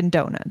at Dunkin'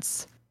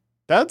 Donuts.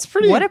 That's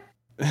pretty.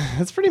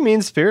 That's pretty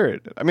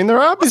mean-spirited. I mean, they're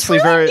obviously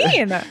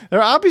mean.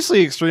 They're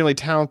obviously extremely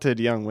talented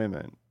young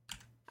women.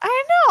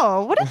 I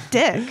know. What a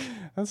dick.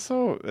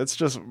 It's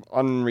just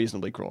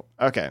unreasonably cruel.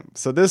 Okay,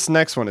 so this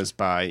next one is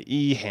by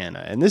E.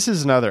 Hannah, and this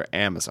is another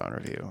Amazon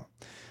review.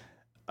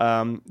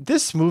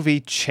 This movie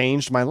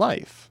changed my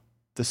life.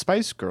 The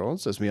Spice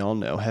Girls, as we all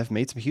know, have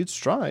made some huge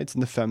strides in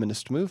the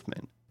feminist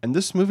movement. And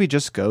this movie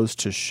just goes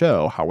to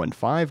show how when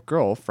 5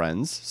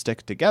 girlfriends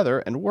stick together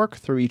and work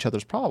through each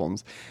other's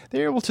problems,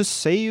 they're able to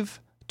save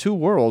 2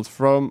 worlds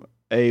from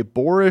a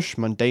boorish,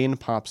 mundane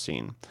pop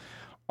scene.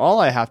 All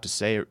I have to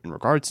say in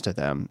regards to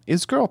them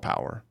is girl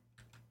power.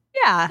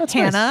 Yeah, That's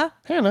Hannah. Nice.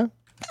 Hannah.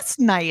 That's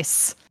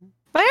nice.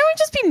 Why don't we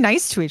just be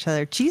nice to each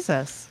other?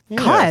 Jesus. Yeah,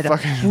 God,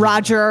 fucking-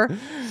 Roger.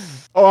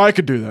 Oh, I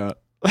could do that.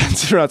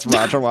 That's Roger.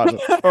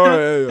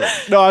 Oh, yeah.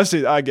 No,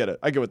 I get it.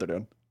 I get what they're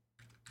doing.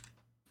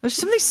 There's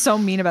something so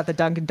mean about the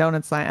Dunkin'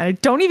 Donuts line. I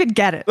don't even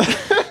get it.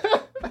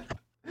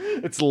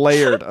 It's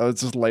layered. Oh,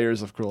 it's just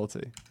layers of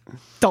cruelty.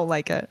 Don't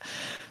like it.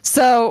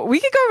 So we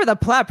could go over the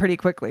plot pretty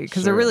quickly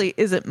because there Sure. really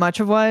isn't much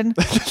of one.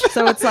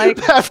 So it's like,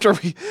 After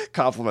we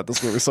compliment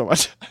this movie so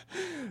much.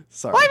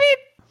 Sorry. well, I mean,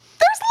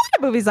 there's a lot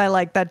of movies I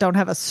like that don't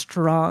have a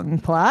strong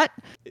plot.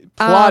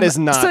 Plot is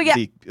not so yeah.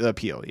 the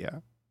appeal, yeah.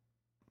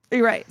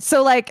 You're right.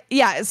 So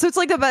so it's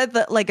like about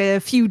a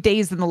few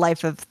days in the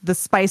life of the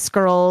Spice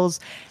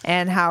Girls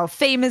and how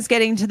fame is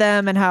getting to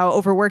them and how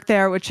overworked they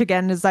are, which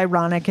again is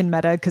ironic and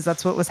meta because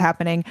that's what was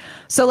happening.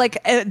 So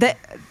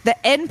the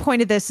end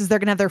point of this is they're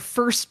gonna have their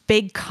first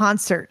big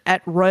concert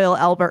at Royal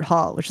Albert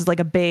Hall, which is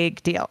like a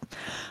big deal.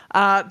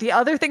 The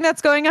other thing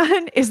that's going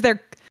on is they're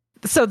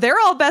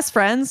all best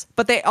friends,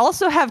 but they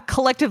also have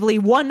collectively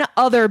one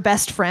other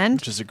best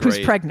friend who's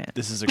pregnant.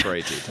 This is a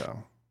great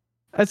detail.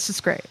 It's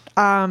just great.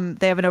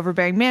 They have an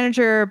overbearing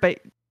manager, but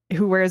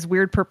who wears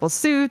weird purple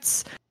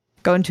suits,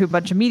 going to a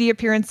bunch of media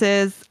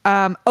appearances.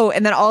 And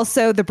then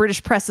also the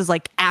British press is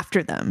like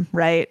after them,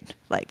 right?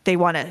 Like they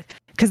want to,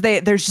 because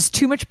there's just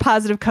too much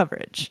positive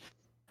coverage.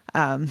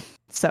 And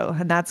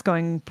that's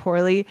going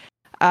poorly.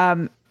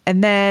 And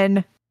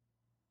then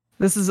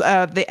this is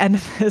the end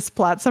of this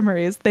plot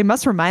summary is they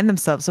must remind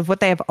themselves of what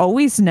they have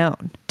always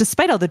known,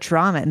 despite all the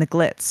drama and the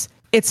glitz.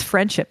 It's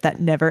friendship that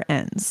never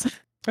ends.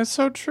 That's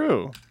so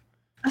true.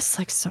 That's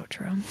like so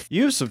true.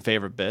 You have some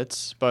favorite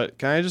bits, but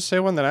can I just say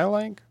one that I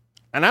like?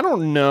 And I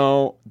don't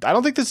know. I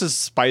don't think this is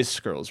Spice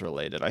Girls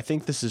related. I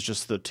think this is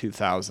just the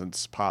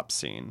 2000s pop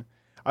scene.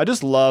 I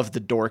just love the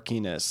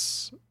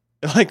dorkiness.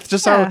 Like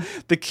just how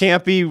the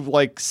campy,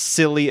 like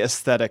silly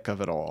aesthetic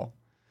of it all.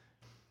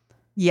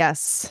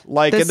 Yes.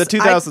 Like in the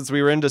 2000s,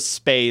 we were into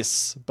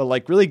space, but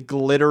like really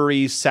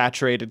glittery,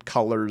 saturated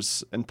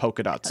colors and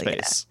polka dot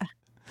space. Yeah.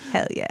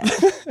 Hell yeah.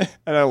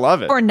 And I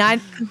love it.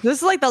 This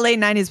is like the late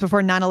 90s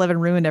before 9/11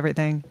 ruined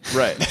everything.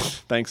 Right.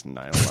 Thanks,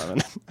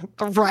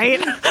 9/11. Right.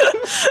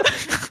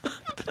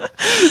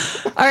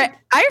 All right.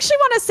 I actually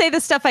want to say the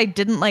stuff I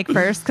didn't like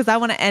first because I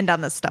want to end on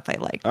the stuff I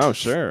liked. Oh,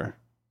 sure.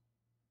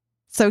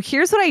 So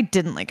here's what I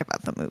didn't like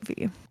about the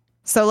movie.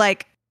 So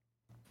like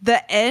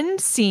the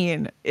end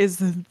scene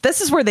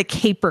this is where the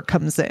caper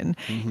comes in.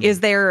 Mm-hmm.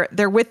 Is they're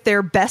with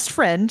their best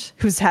friend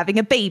who's having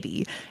a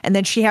baby, and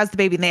then she has the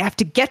baby and they have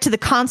to get to the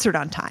concert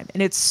on time.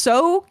 And it's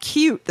so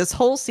cute, this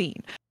whole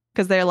scene,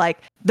 because they're like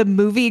the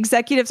movie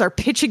executives are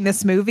pitching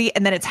this movie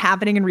and then it's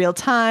happening in real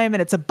time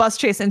and it's a bus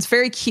chase and it's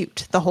very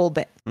cute, the whole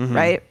bit,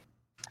 right?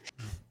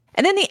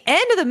 And then the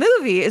end of the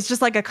movie is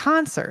just like a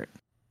concert.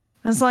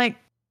 I was like,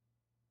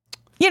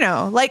 you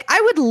know, like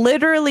I would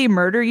literally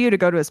murder you to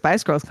go to a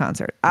Spice Girls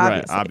concert,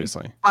 obviously. Right,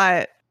 obviously.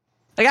 But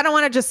like, I don't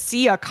want to just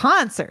see a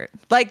concert.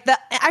 Like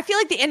I feel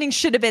like the ending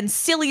should have been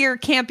sillier,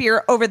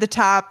 campier, over the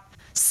top,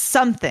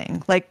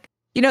 something. Like,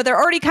 you know, they're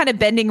already kind of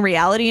bending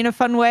reality in a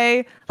fun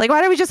way. Like,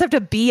 why do we just have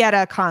to be at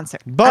a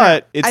concert?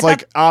 But it's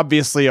like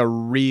obviously a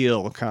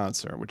real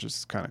concert, which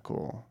is kind of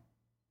cool.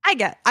 I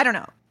don't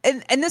know.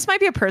 And this might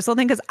be a personal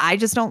thing because I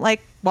just don't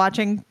like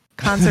watching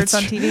concerts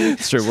on TV.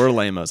 It's true. We're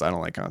lamos. I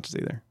don't like concerts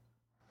either.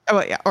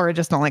 Oh yeah, or I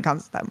just don't like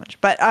concerts that much.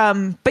 But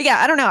yeah,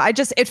 I don't know.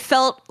 It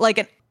felt like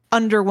an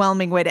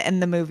underwhelming way to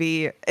end the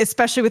movie,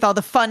 especially with all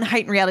the fun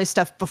heightened reality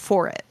stuff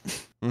before it.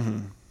 Mm-hmm.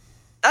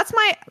 That's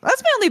my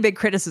only big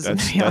criticism.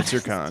 That's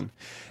your con.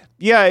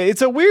 Yeah,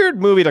 it's a weird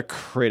movie to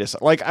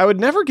criticize. Like, I would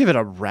never give it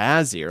a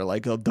Razzie or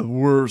like the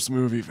worst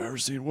movie I've ever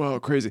seen. Wow,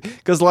 crazy.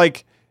 Because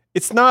like,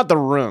 it's not The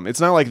Room. It's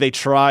not like they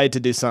tried to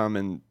do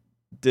something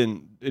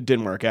and it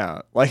didn't work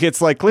out. Like,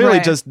 it's like clearly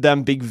just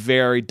them being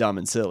very dumb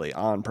and silly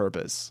on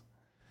purpose.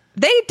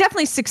 They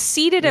definitely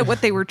succeeded at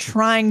what they were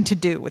trying to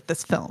do with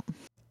this film.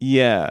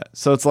 Yeah,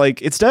 so it's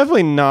like it's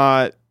definitely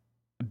not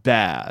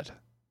bad.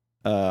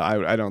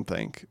 I don't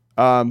think.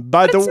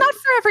 But it's not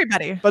for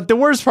everybody. But the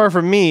worst part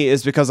for me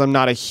is because I'm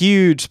not a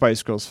huge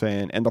Spice Girls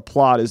fan, and the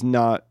plot is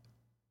not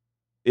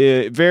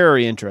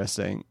very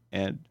interesting.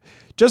 And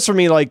just for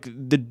me, like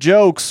the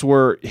jokes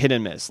were hit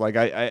and miss. Like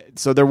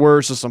so there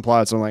were just some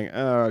plots. I'm like,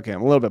 oh, okay,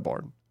 I'm a little bit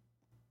bored.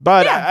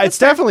 But it's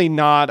definitely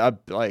not a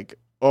like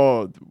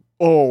oh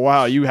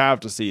wow, you have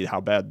to see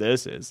how bad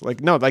this is. Like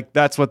no, like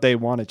that's what they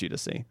wanted you to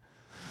see.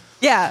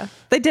 Yeah,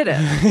 they did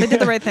it. They did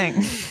the right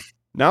thing.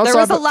 Now there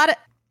was a lot of.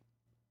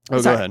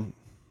 Oh, go ahead.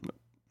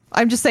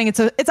 I'm just saying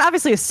it's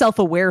obviously a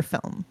self-aware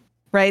film,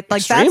 right?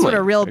 Like that's what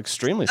a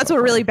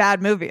really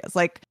bad movie is.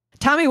 Like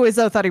Tommy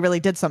Wiseau thought he really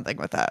did something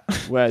with that.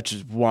 Which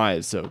is why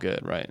it's so good,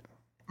 right?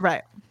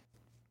 Right.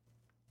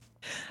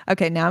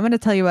 Okay, now I'm going to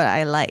tell you what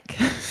I like.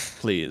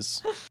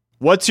 Please.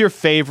 What's your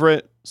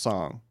favorite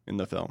song in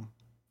the film?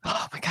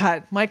 Oh my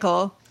God,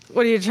 Michael,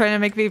 what are you trying to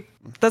make me?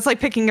 That's like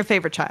picking a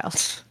favorite child.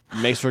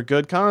 Makes for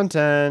good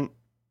content.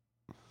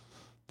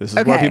 This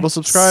is what people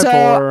subscribe for.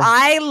 So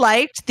I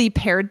liked the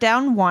pared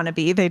down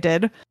Wannabe they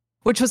did,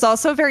 which was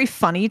also very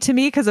funny to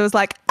me because it was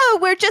like, oh,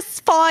 we're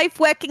just 5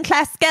 working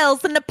class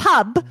girls in a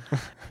pub.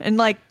 And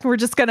like, we're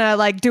just going to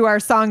like do our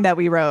song that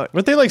we wrote.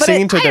 Weren't they like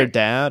singing to their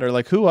dad or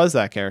like, who was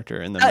that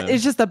character in the movie?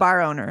 It's just the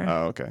bar owner.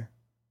 Oh, okay.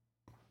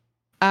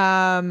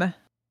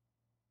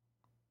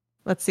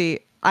 Let's see.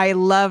 I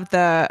love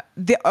the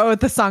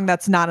song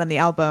that's not on the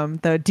album.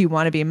 The Do You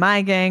Want to Be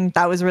My Gang?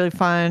 That was really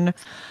fun.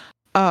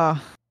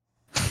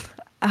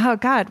 Oh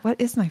God,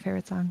 what is my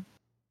favorite song?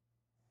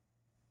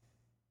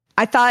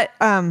 I thought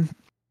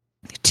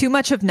Too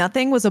Much of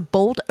Nothing was a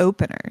bold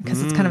opener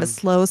because it's kind of a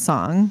slow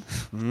song.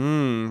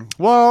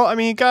 Well, I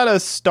mean, you gotta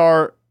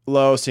start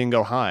low so you can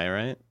go high,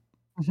 right?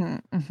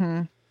 Mm-hmm,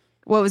 mm-hmm.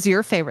 What was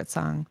your favorite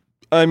song?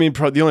 I mean,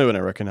 the only one I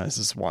recognize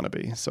is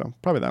Wannabe, so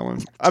probably that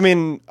one. I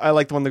mean, I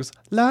like the one that goes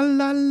la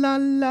la la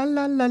la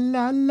la la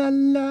la la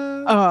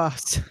la. Oh,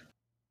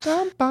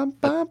 bum, bum,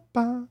 bum,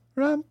 bum,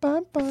 rum,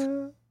 bum,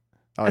 bum.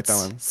 I like that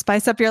one.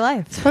 Spice Up Your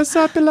Life. Spice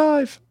Up Your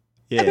Life.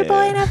 Yeah. Every boy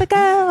and every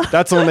girl.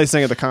 That's the one they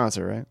sing at the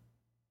concert, right?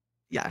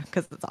 Yeah,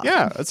 because it's awesome.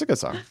 Yeah, it's a good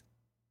song.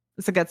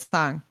 It's a good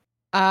song.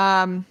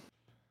 I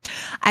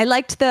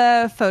liked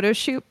the photo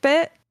shoot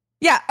bit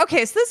Yeah.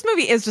 Okay. So this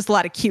movie is just a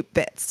lot of cute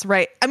bits,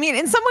 right? I mean,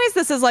 in some ways,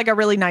 this is like a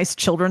really nice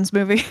children's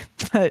movie,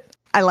 but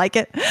I like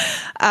it.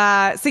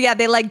 So yeah,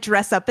 they like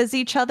dress up as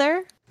each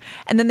other,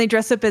 and then they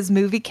dress up as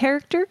movie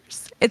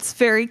characters. It's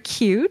very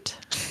cute.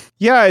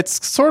 Yeah,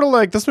 it's sort of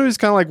like this movie's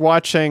kind of like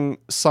watching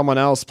someone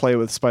else play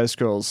with Spice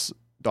Girls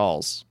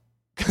dolls.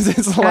 Because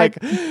it's like,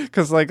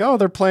 oh,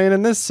 they're playing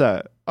in this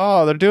set.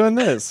 Oh, they're doing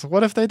this.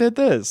 What if they did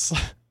this?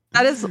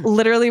 That is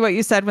literally what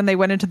you said when they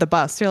went into the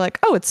bus. You're like,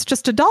 oh, it's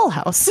just a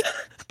dollhouse.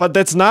 But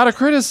that's not a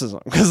criticism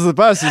because the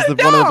bus is one of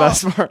the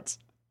best parts.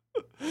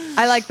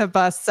 I like the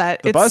bus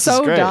set. The bus It's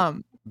so is great.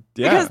 dumb.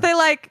 Yeah. Because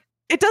they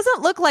it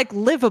doesn't look like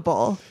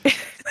livable.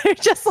 They're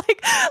just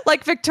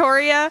like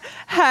Victoria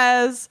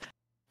has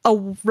a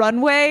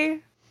runway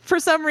for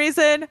some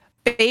reason.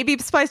 Baby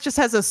Spice just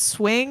has a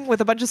swing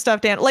with a bunch of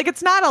stuffed animals. Like,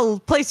 it's not a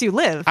place you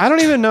live. I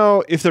don't even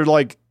know if they're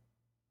like,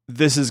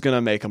 this is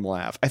gonna make them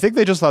laugh. I think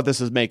they just thought this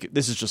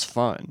is just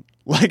fun.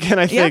 Like, and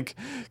I think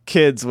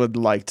kids would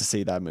like to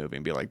see that movie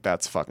and be like,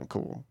 that's fucking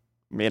cool.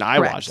 I mean, I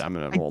Correct. watched that. I'm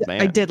an old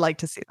man. I did like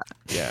to see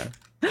that.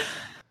 Yeah.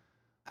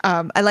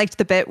 I liked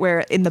the bit where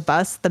in the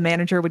bus, the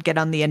manager would get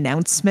on the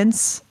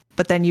announcements,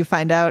 but then you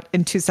find out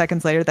in 2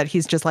 seconds later that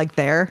he's just like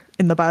there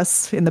in the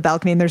bus, in the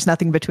balcony, and there's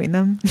nothing between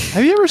them.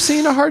 Have you ever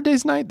seen A Hard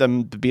Day's Night, the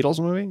Beatles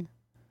movie?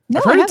 No,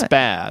 I've heard I it's haven't.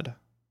 bad.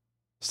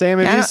 Sam,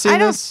 have you seen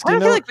this? I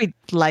don't feel like we'd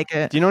like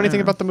it. Do you know anything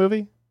I don't about the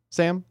movie,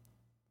 Sam?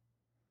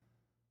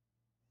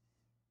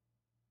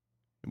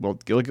 We'll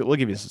give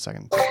you just a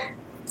second.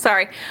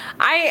 Sorry,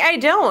 I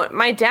don't.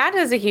 My dad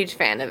is a huge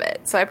fan of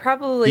it, so I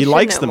probably He should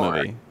likes know the more.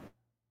 movie.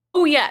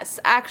 Oh yes,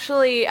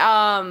 actually,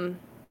 I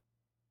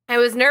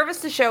was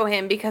nervous to show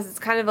him because it's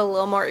kind of a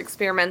little more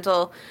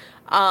experimental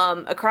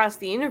across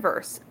the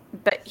universe.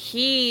 But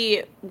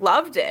he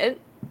loved it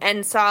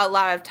and saw a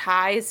lot of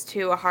ties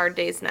to A Hard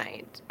Day's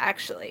Night.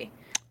 Actually,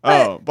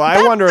 Oh, but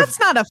I wonder if that's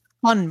not a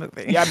fun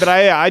movie. yeah, but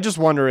I just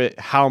wonder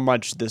how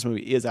much this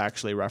movie is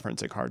actually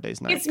referencing Hard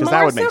Day's Night it's because more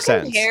that would so make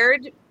sense.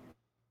 compared.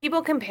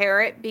 People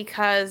compare it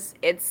because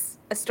it's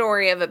a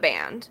story of a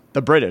band.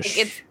 The British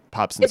It's-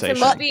 pop It's a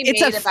sensation. movie It's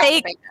made a about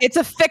fake. the band. It's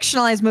a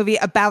fictionalized movie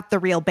about the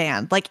real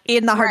band. Like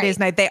in the Hard Right. Day's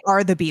Night, they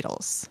are the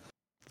Beatles.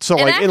 So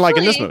And like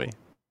in this actually- movie.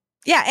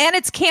 Yeah, and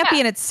it's campy Yeah.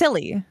 and it's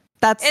silly.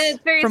 That's And it's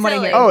very from what I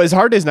silly. hear. Oh, is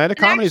Hard Day's Night a And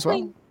comedy as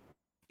actually- well?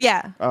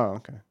 Yeah. Oh,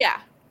 okay. Yeah.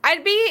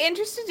 I'd be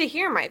interested to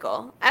hear,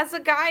 Michael, as a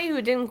guy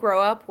who didn't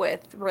grow up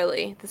with,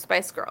 really, the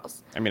Spice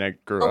Girls. I mean, I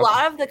grew A up.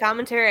 lot of the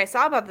commentary I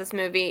saw about this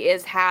movie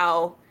is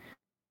how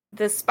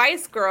the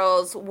Spice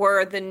Girls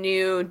were the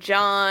new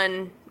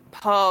John,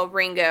 Paul,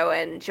 Ringo,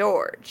 and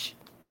George.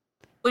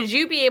 Would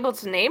you be able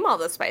to name all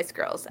the Spice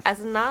Girls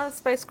as not a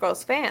Spice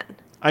Girls fan?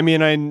 I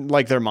mean, I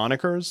like their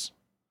monikers.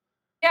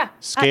 Yeah.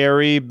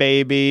 Scary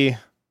Baby,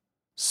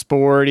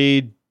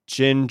 Sporty,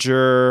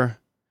 Ginger,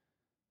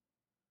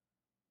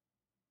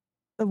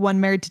 The one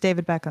married to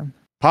David Beckham.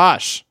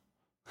 Posh.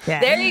 Yeah.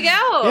 There you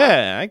go.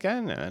 Yeah,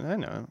 I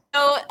know.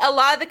 So a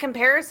lot of the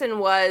comparison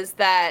was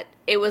that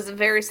it was a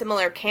very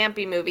similar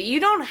campy movie. You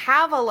don't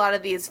have a lot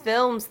of these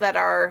films that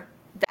are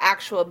the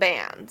actual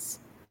bands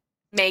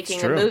making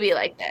It's a true. movie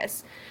like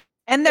this.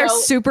 And they're So-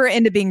 super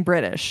into being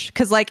British.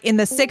 Because, like, in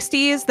the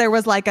 60s, there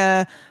was like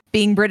a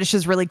being British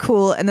is really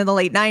cool. And then the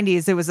late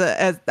 90s, it was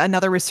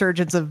another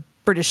resurgence of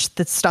British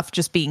stuff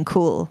just being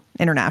cool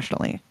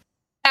internationally.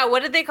 Yeah,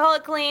 what did they call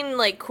it, Colleen?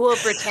 Like Cool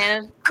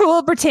Britannia?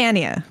 Cool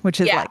Britannia, which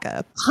is Yeah. like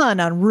a pun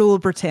on Rule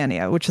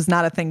Britannia, which is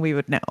not a thing we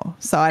would know.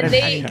 So I didn't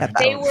They- get that.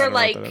 they one. were I don't know what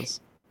like- that is.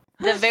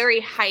 The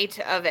very height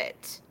of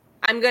it.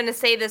 I'm going to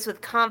say this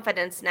with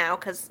confidence now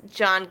because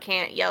John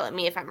can't yell at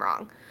me if I'm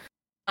wrong.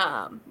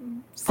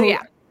 So Oh,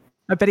 yeah.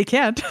 I bet he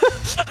can't.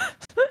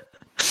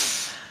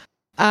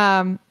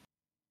 So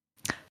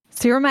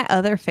here are my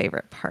other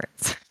favorite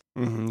parts.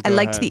 Mhm, I go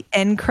liked ahead. the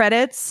end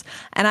credits,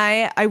 and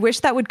I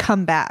wish that would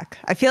come back.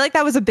 I feel like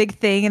that was a big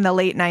thing in the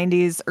late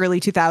 90s, early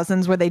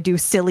 2000s, where they do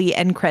silly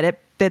end credit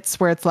bits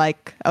where it's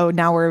like, oh,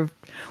 now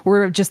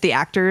we're just the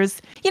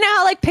actors. You know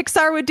how like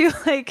Pixar would do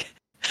like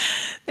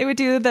they would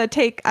do the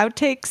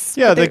outtakes.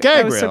 Yeah, but the they- gag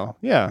that was reel.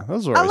 Yeah,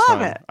 those were I always love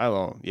fun. it. I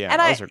love. Yeah,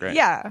 and those are great.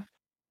 Yeah.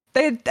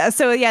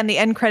 So yeah, in the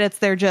end credits,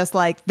 they're just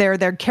like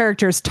they're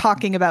characters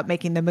talking about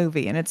making the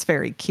movie, and it's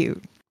very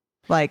cute.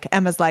 Like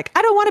Emma's like,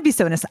 I don't want to be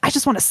so innocent. I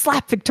just want to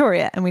slap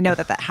Victoria, and we know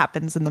that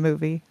happens in the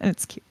movie, and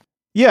it's cute.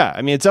 Yeah,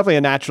 I mean, it's definitely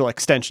a natural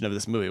extension of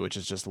this movie, which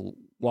is just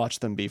watch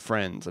them be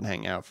friends and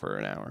hang out for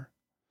an hour.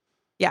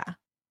 Yeah.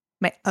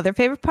 My other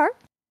favorite part,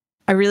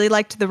 I really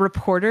liked the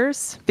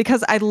reporters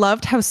because I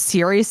loved how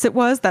serious it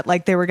was that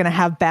like they were going to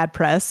have bad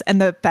press, and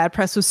the bad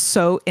press was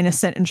so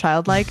innocent and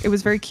childlike. It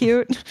was very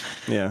cute.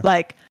 Yeah.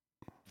 Like,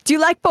 do you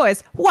like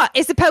boys? What,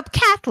 is the Pope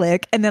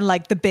Catholic? And then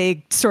like the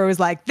big story was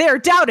like, they're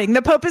doubting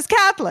the Pope is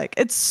Catholic.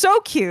 It's so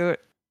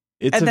cute.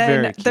 It's and a then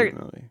very they're- cute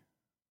movie.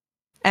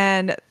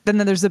 And then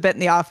there's a bit in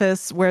the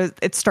office where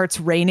it starts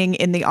raining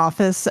in the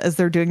office as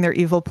they're doing their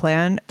evil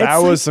plan. That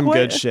It's was like, some what-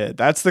 good shit.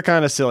 That's the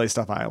kind of silly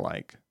stuff I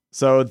like.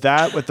 So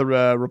that with the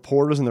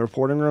reporters in the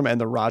reporting room and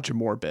the Roger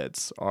Moore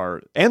bits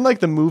are, and like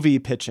the movie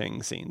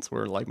pitching scenes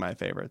were like my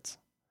favorites.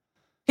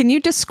 Can you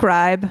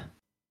describe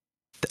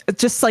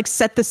just like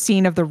set the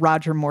scene of the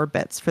Roger Moore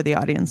bits for the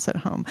audience at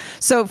home.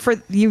 So for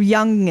you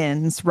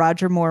youngins,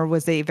 Roger Moore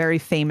was a very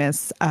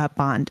famous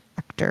Bond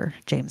actor,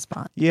 James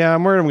Bond. Yeah,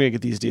 I'm worried I'm going to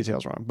get these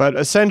details wrong. But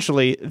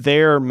essentially,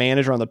 their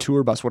manager on the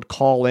tour bus would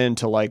call in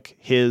to like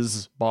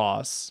his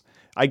boss.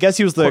 I guess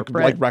he was the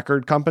like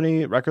record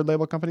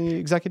label company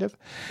executive.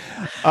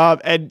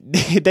 And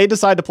they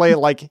decide to play it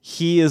like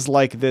he is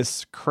like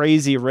this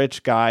crazy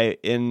rich guy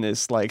in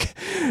this like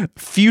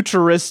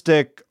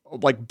futuristic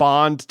like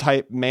Bond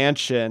type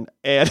mansion.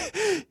 And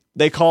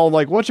they call him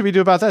like, what should we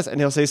do about this?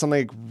 And he'll say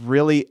something like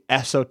really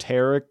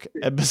esoteric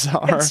and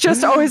bizarre. It's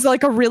just always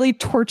like a really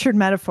tortured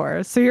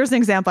metaphor. So here's an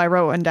example. I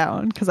wrote one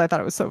down because I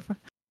thought it was so fun.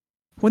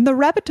 When the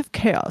rabbit of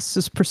chaos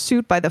is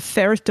pursued by the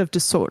ferret of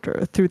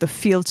disorder through the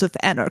fields of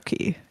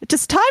anarchy, it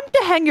is time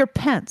to hang your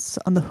pants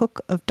on the hook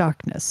of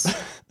darkness,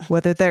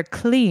 whether they're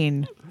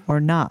clean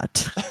or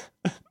not.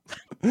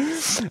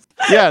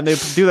 Yeah, and they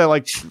do that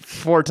like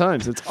 4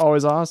 times. It's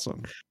always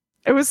awesome.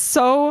 It was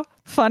so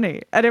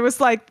funny. And it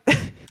was like,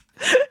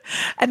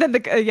 and then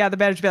the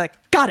manager would be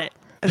like, got it.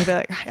 And they'd be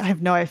like, I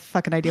have no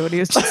fucking idea what he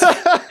was just saying.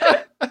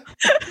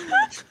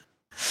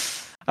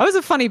 That was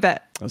a funny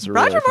bit.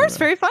 Roger Moore's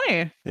very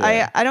funny.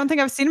 Yeah. I don't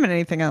think I've seen him in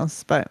anything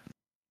else, but.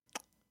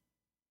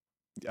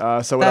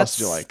 So what else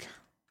did you like?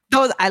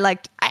 Those I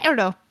liked. I don't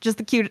know, just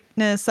the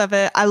cuteness of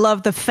it. I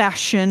love the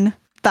fashion.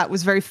 That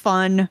was very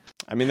fun.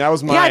 I mean, that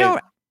was my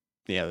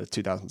the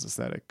 2000s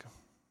aesthetic.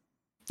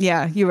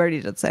 Yeah, you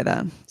already did say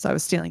that, so I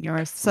was stealing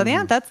yours. So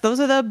yeah, those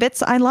are the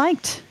bits I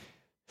liked.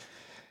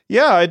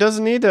 Yeah, it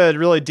doesn't need a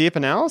really deep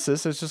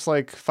analysis. It's just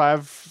like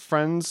 5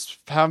 friends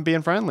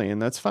being friendly,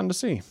 and that's fun to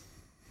see.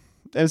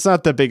 It's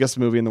not the biggest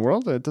movie in the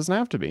world. It doesn't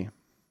have to be.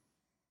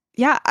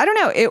 Yeah, I don't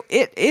know.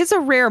 It is a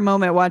rare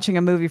moment watching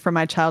a movie from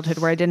my childhood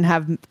where I didn't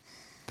have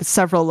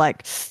several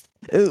like,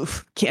 ooh,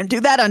 can't do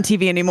that on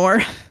TV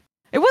anymore.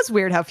 It was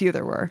weird how few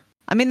there were.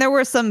 I mean, there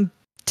were some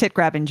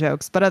tit-grabbing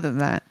jokes, but other than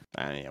that.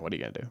 Yeah, what are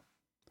you going to do?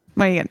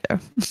 What are you going to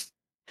do?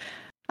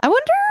 I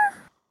wonder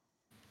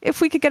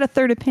if we could get a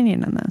third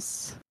opinion on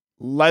this.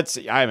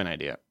 I have an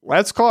idea.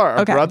 Let's call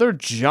our brother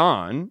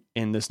John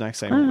in this next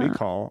segment we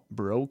call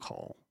Bro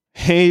Call.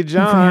 Hey,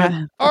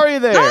 John. Are you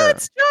there? Oh,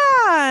 it's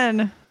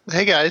John.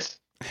 Hey, guys.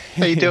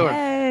 How you doing?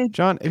 Hey.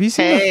 John, have you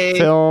seen the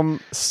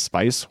film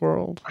Spice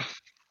World?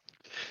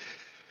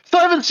 So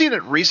I haven't seen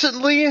it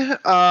recently.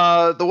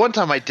 The one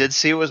time I did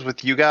see it was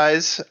with you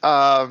guys.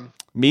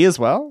 Me as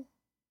well?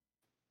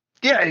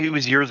 Yeah, it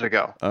was years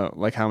ago. Oh,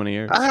 like how many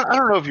years? I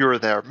don't know if you were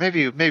there.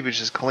 Maybe it was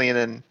just Colleen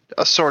and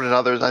assorted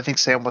others. I think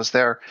Sam was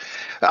there.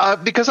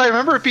 Because I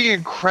remember it being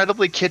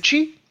incredibly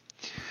kitschy.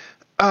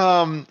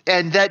 And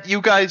that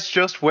you guys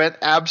just went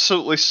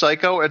absolutely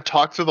psycho and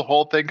talked through the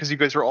whole thing because you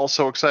guys were all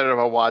so excited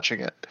about watching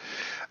it.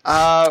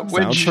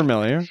 Sounds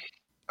familiar.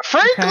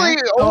 Frankly,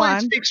 it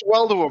always speaks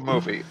well to a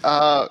movie.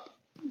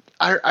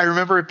 I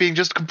remember it being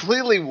just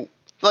completely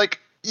like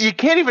you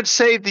can't even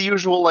say the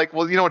usual like,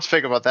 well, you know what's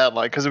fake about that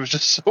line because it was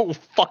just so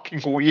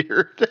fucking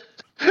weird.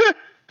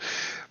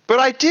 But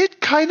I did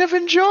kind of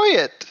enjoy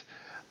it.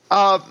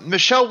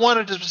 Michelle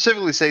wanted to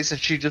specifically say, since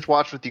she just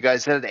watched with you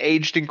guys, that it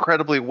aged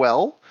incredibly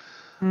well.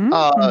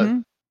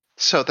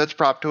 So that's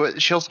prop to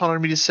it. She also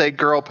wanted me to say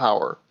girl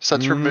power. So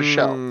that's from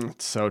Michelle.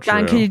 So true.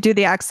 John, can you do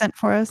the accent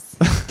for us?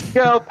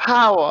 Girl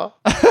power.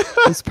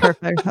 It was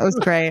perfect. That was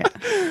great.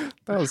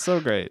 That was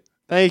so great.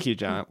 Thank you,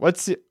 John.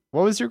 What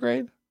was your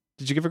grade?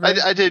 Did you give a grade?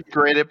 I did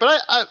grade it,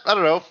 but I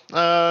don't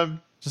know.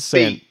 Just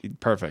saying,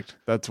 perfect.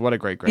 That's what a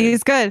great grade.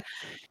 He's good.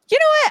 You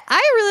know what?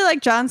 I really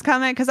like John's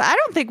comment because I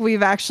don't think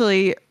we've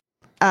actually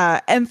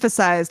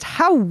emphasized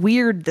how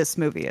weird this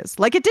movie is.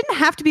 Like, it didn't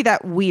have to be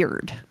that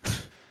weird.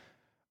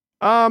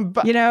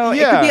 But, it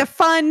could be a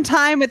fun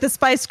time with the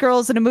Spice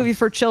Girls in a movie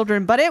for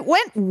children, but it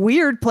went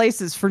weird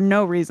places for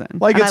no reason.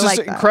 Like, it's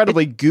just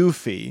incredibly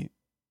goofy,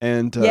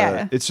 and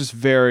it's just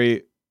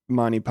very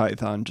Monty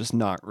Python, just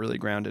not really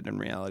grounded in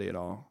reality at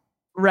all.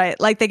 Right,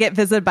 like they get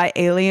visited by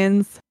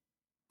aliens.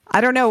 I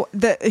don't know.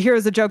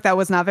 Here's a joke that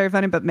was not very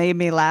funny, but made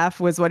me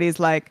laugh. Was what he's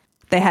like.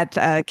 They had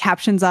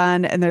captions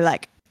on, and they're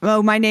like,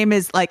 "Oh, my name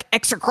is like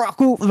extra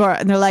crockle,"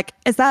 and they're like,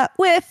 "Is that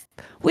with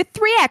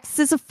 3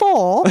 X's a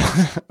 4?"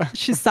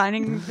 She's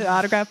signing the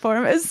autograph for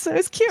him. It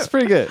was cute. It's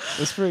pretty good.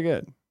 It's pretty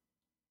good.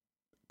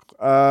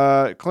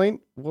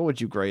 Clint, what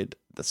would you grade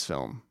this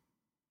film?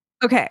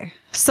 Okay,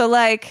 so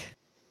like,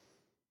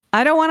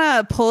 I don't want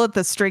to pull at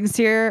the strings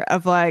here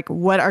of like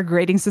what our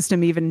grading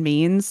system even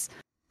means,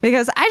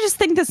 because I just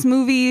think this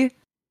movie,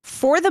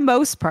 for the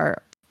most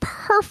part,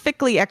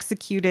 perfectly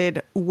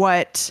executed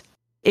what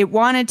it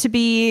wanted to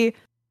be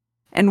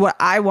and what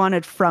I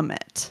wanted from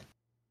it.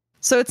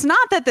 So it's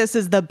not that this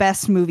is the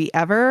best movie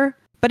ever,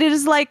 but it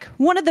is like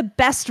one of the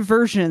best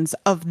versions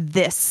of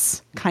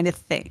this kind of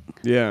thing.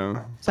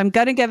 Yeah. So I'm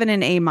going to give it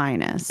an A-.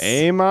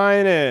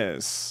 A-.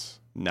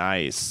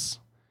 Nice.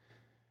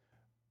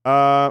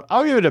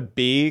 I'll give it a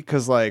B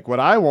because like what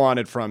I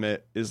wanted from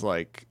it is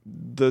like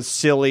the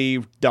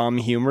silly, dumb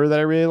humor that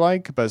I really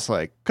like, but it's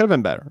like could have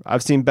been better.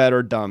 I've seen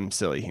better, dumb,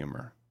 silly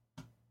humor.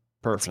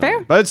 Personally.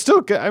 Fair. But it's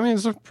still good. I mean,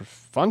 it's a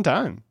fun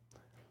time.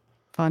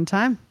 Fun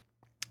time.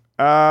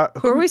 Who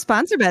are we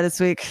sponsored by this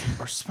week?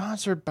 We're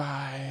sponsored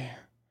by.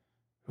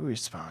 Who are we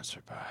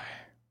sponsored by?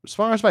 We're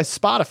sponsored by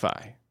Spotify.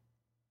 I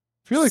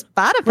feel like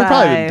Spotify. we've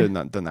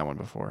probably done that one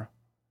before.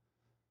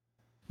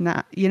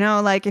 Nah,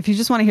 like if you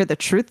just want to hear the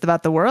truth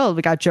about the world,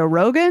 we got Joe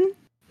Rogan.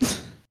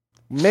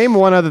 Name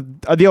one of the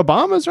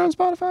Obamas are on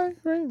Spotify,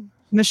 right?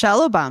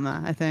 Michelle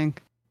Obama, I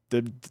think.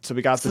 So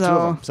we got the two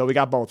of them. So we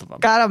got both of them.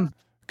 Got them.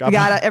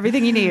 Got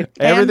everything you need.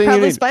 Everything and probably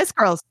you need. Spice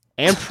Girls.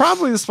 And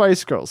probably the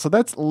Spice Girls. So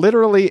that's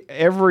literally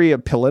every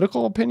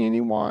political opinion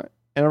you want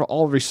and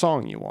every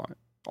song you want.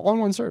 All in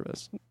one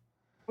service.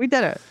 We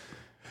did it.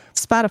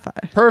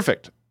 Spotify.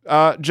 Perfect.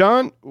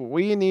 John,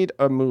 we need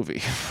a movie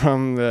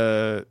from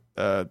the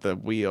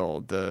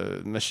wheel,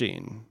 the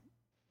machine.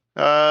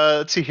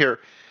 Let's see here.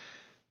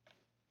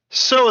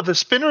 So the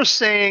spinner's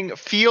saying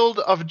Field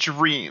of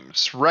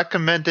Dreams,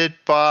 recommended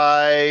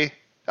by...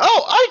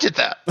 Oh, I did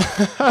that.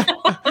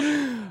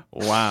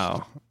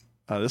 Wow.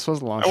 This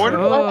was a long I wonder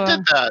show. who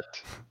did that.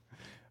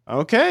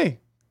 Okay.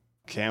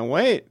 Can't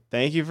wait.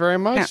 Thank you very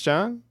much,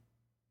 John.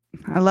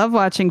 I love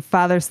watching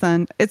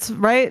father-son. It's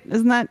right,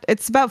 isn't that?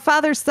 It's about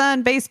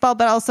father-son baseball,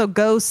 but also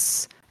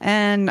ghosts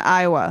and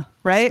Iowa,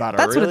 right?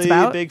 That's what it's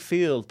about. Big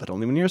field, but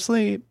only when you're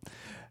asleep.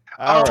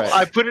 All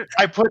right.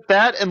 I put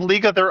that and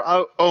League of Their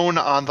Own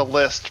on the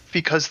list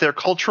because they're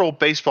cultural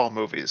baseball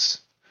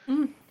movies.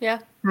 Yeah.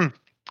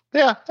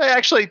 Yeah,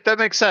 actually, that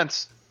makes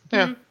sense.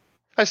 Yeah,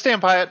 I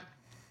stand by it.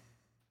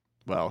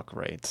 Well,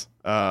 great.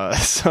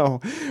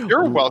 So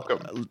you're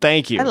welcome.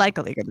 Thank you. I like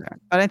A League of Their Own,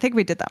 but I think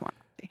we did that one.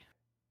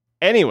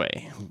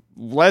 Anyway,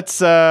 let's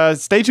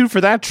stay tuned for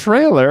that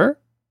trailer.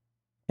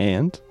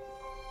 And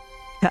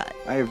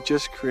I have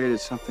just created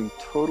something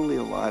totally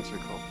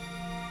illogical.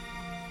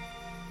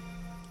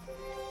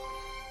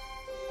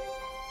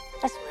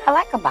 That's what I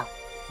like about it.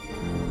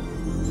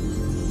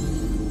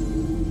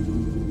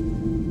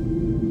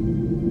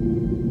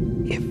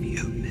 If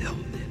you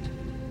build it,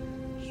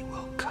 he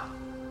will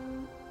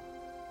come.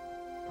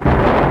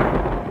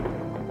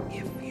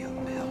 If you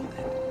build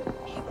it,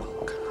 he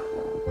will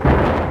come.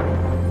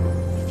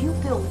 If you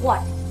build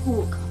what, who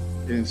will come?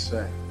 You didn't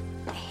say.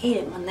 I hate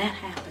it when that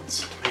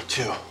happens. Me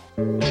too.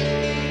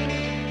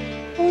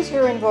 Who's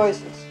hearing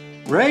voices?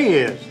 Ray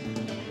is.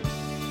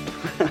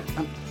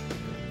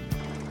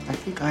 I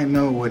think I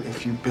know what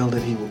 "if you build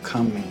it, he will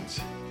come" means.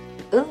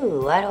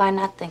 Ooh, why do I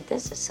not think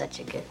this is such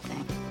a good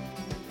thing?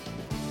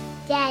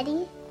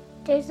 Daddy,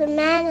 there's a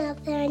man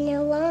out there on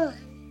your lawn.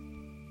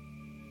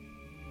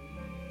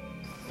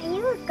 Are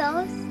you a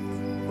ghost?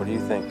 What do you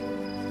think?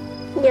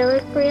 You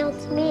look real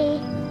to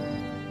me.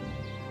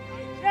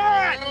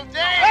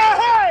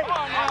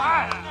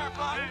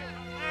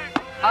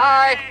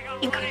 Hi!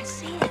 You couldn't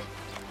see it.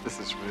 This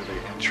is really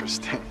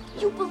interesting.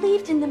 You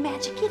believed in the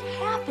magic. It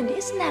happened.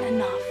 Isn't that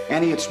enough?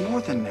 Annie, it's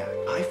more than that.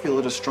 I feel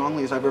it as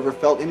strongly as I've ever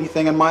felt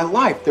anything in my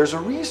life. There's a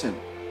reason.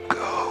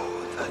 Go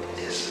the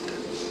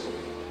distance.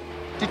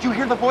 Did you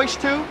hear the voice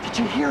too? Did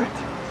you hear it?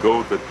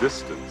 Go the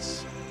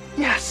distance.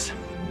 Yes.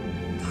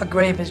 Doc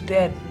Grave is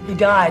dead. He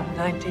died in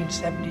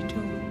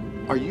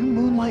 1972. Are you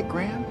Moonlight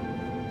Graham?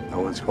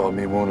 No one's called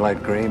me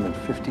Moonlight Graham in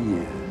 50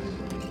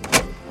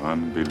 years.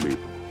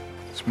 Unbelievable.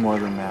 It's more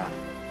than that.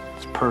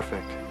 It's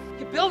perfect.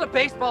 You build a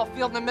baseball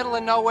field in the middle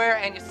of nowhere,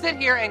 and you sit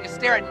here and you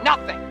stare at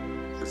nothing.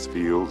 This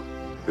field,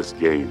 this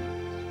game,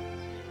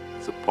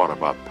 it's a part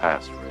of our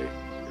past, Ray.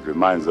 It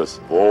reminds us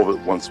of all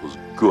that once was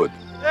good.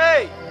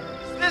 Hey,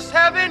 is this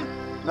heaven?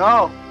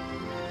 No.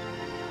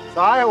 It's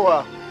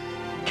Iowa.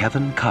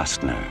 Kevin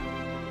Costner,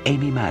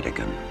 Amy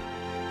Madigan,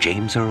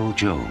 James Earl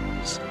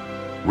Jones,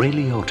 Ray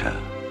Liotta,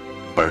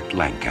 Burt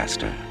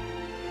Lancaster.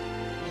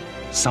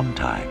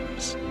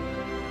 Sometimes,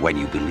 when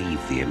you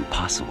believe the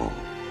impossible,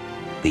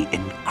 the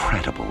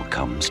incredible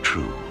comes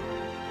true.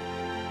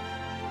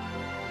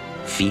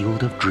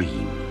 Field of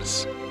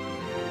Dreams.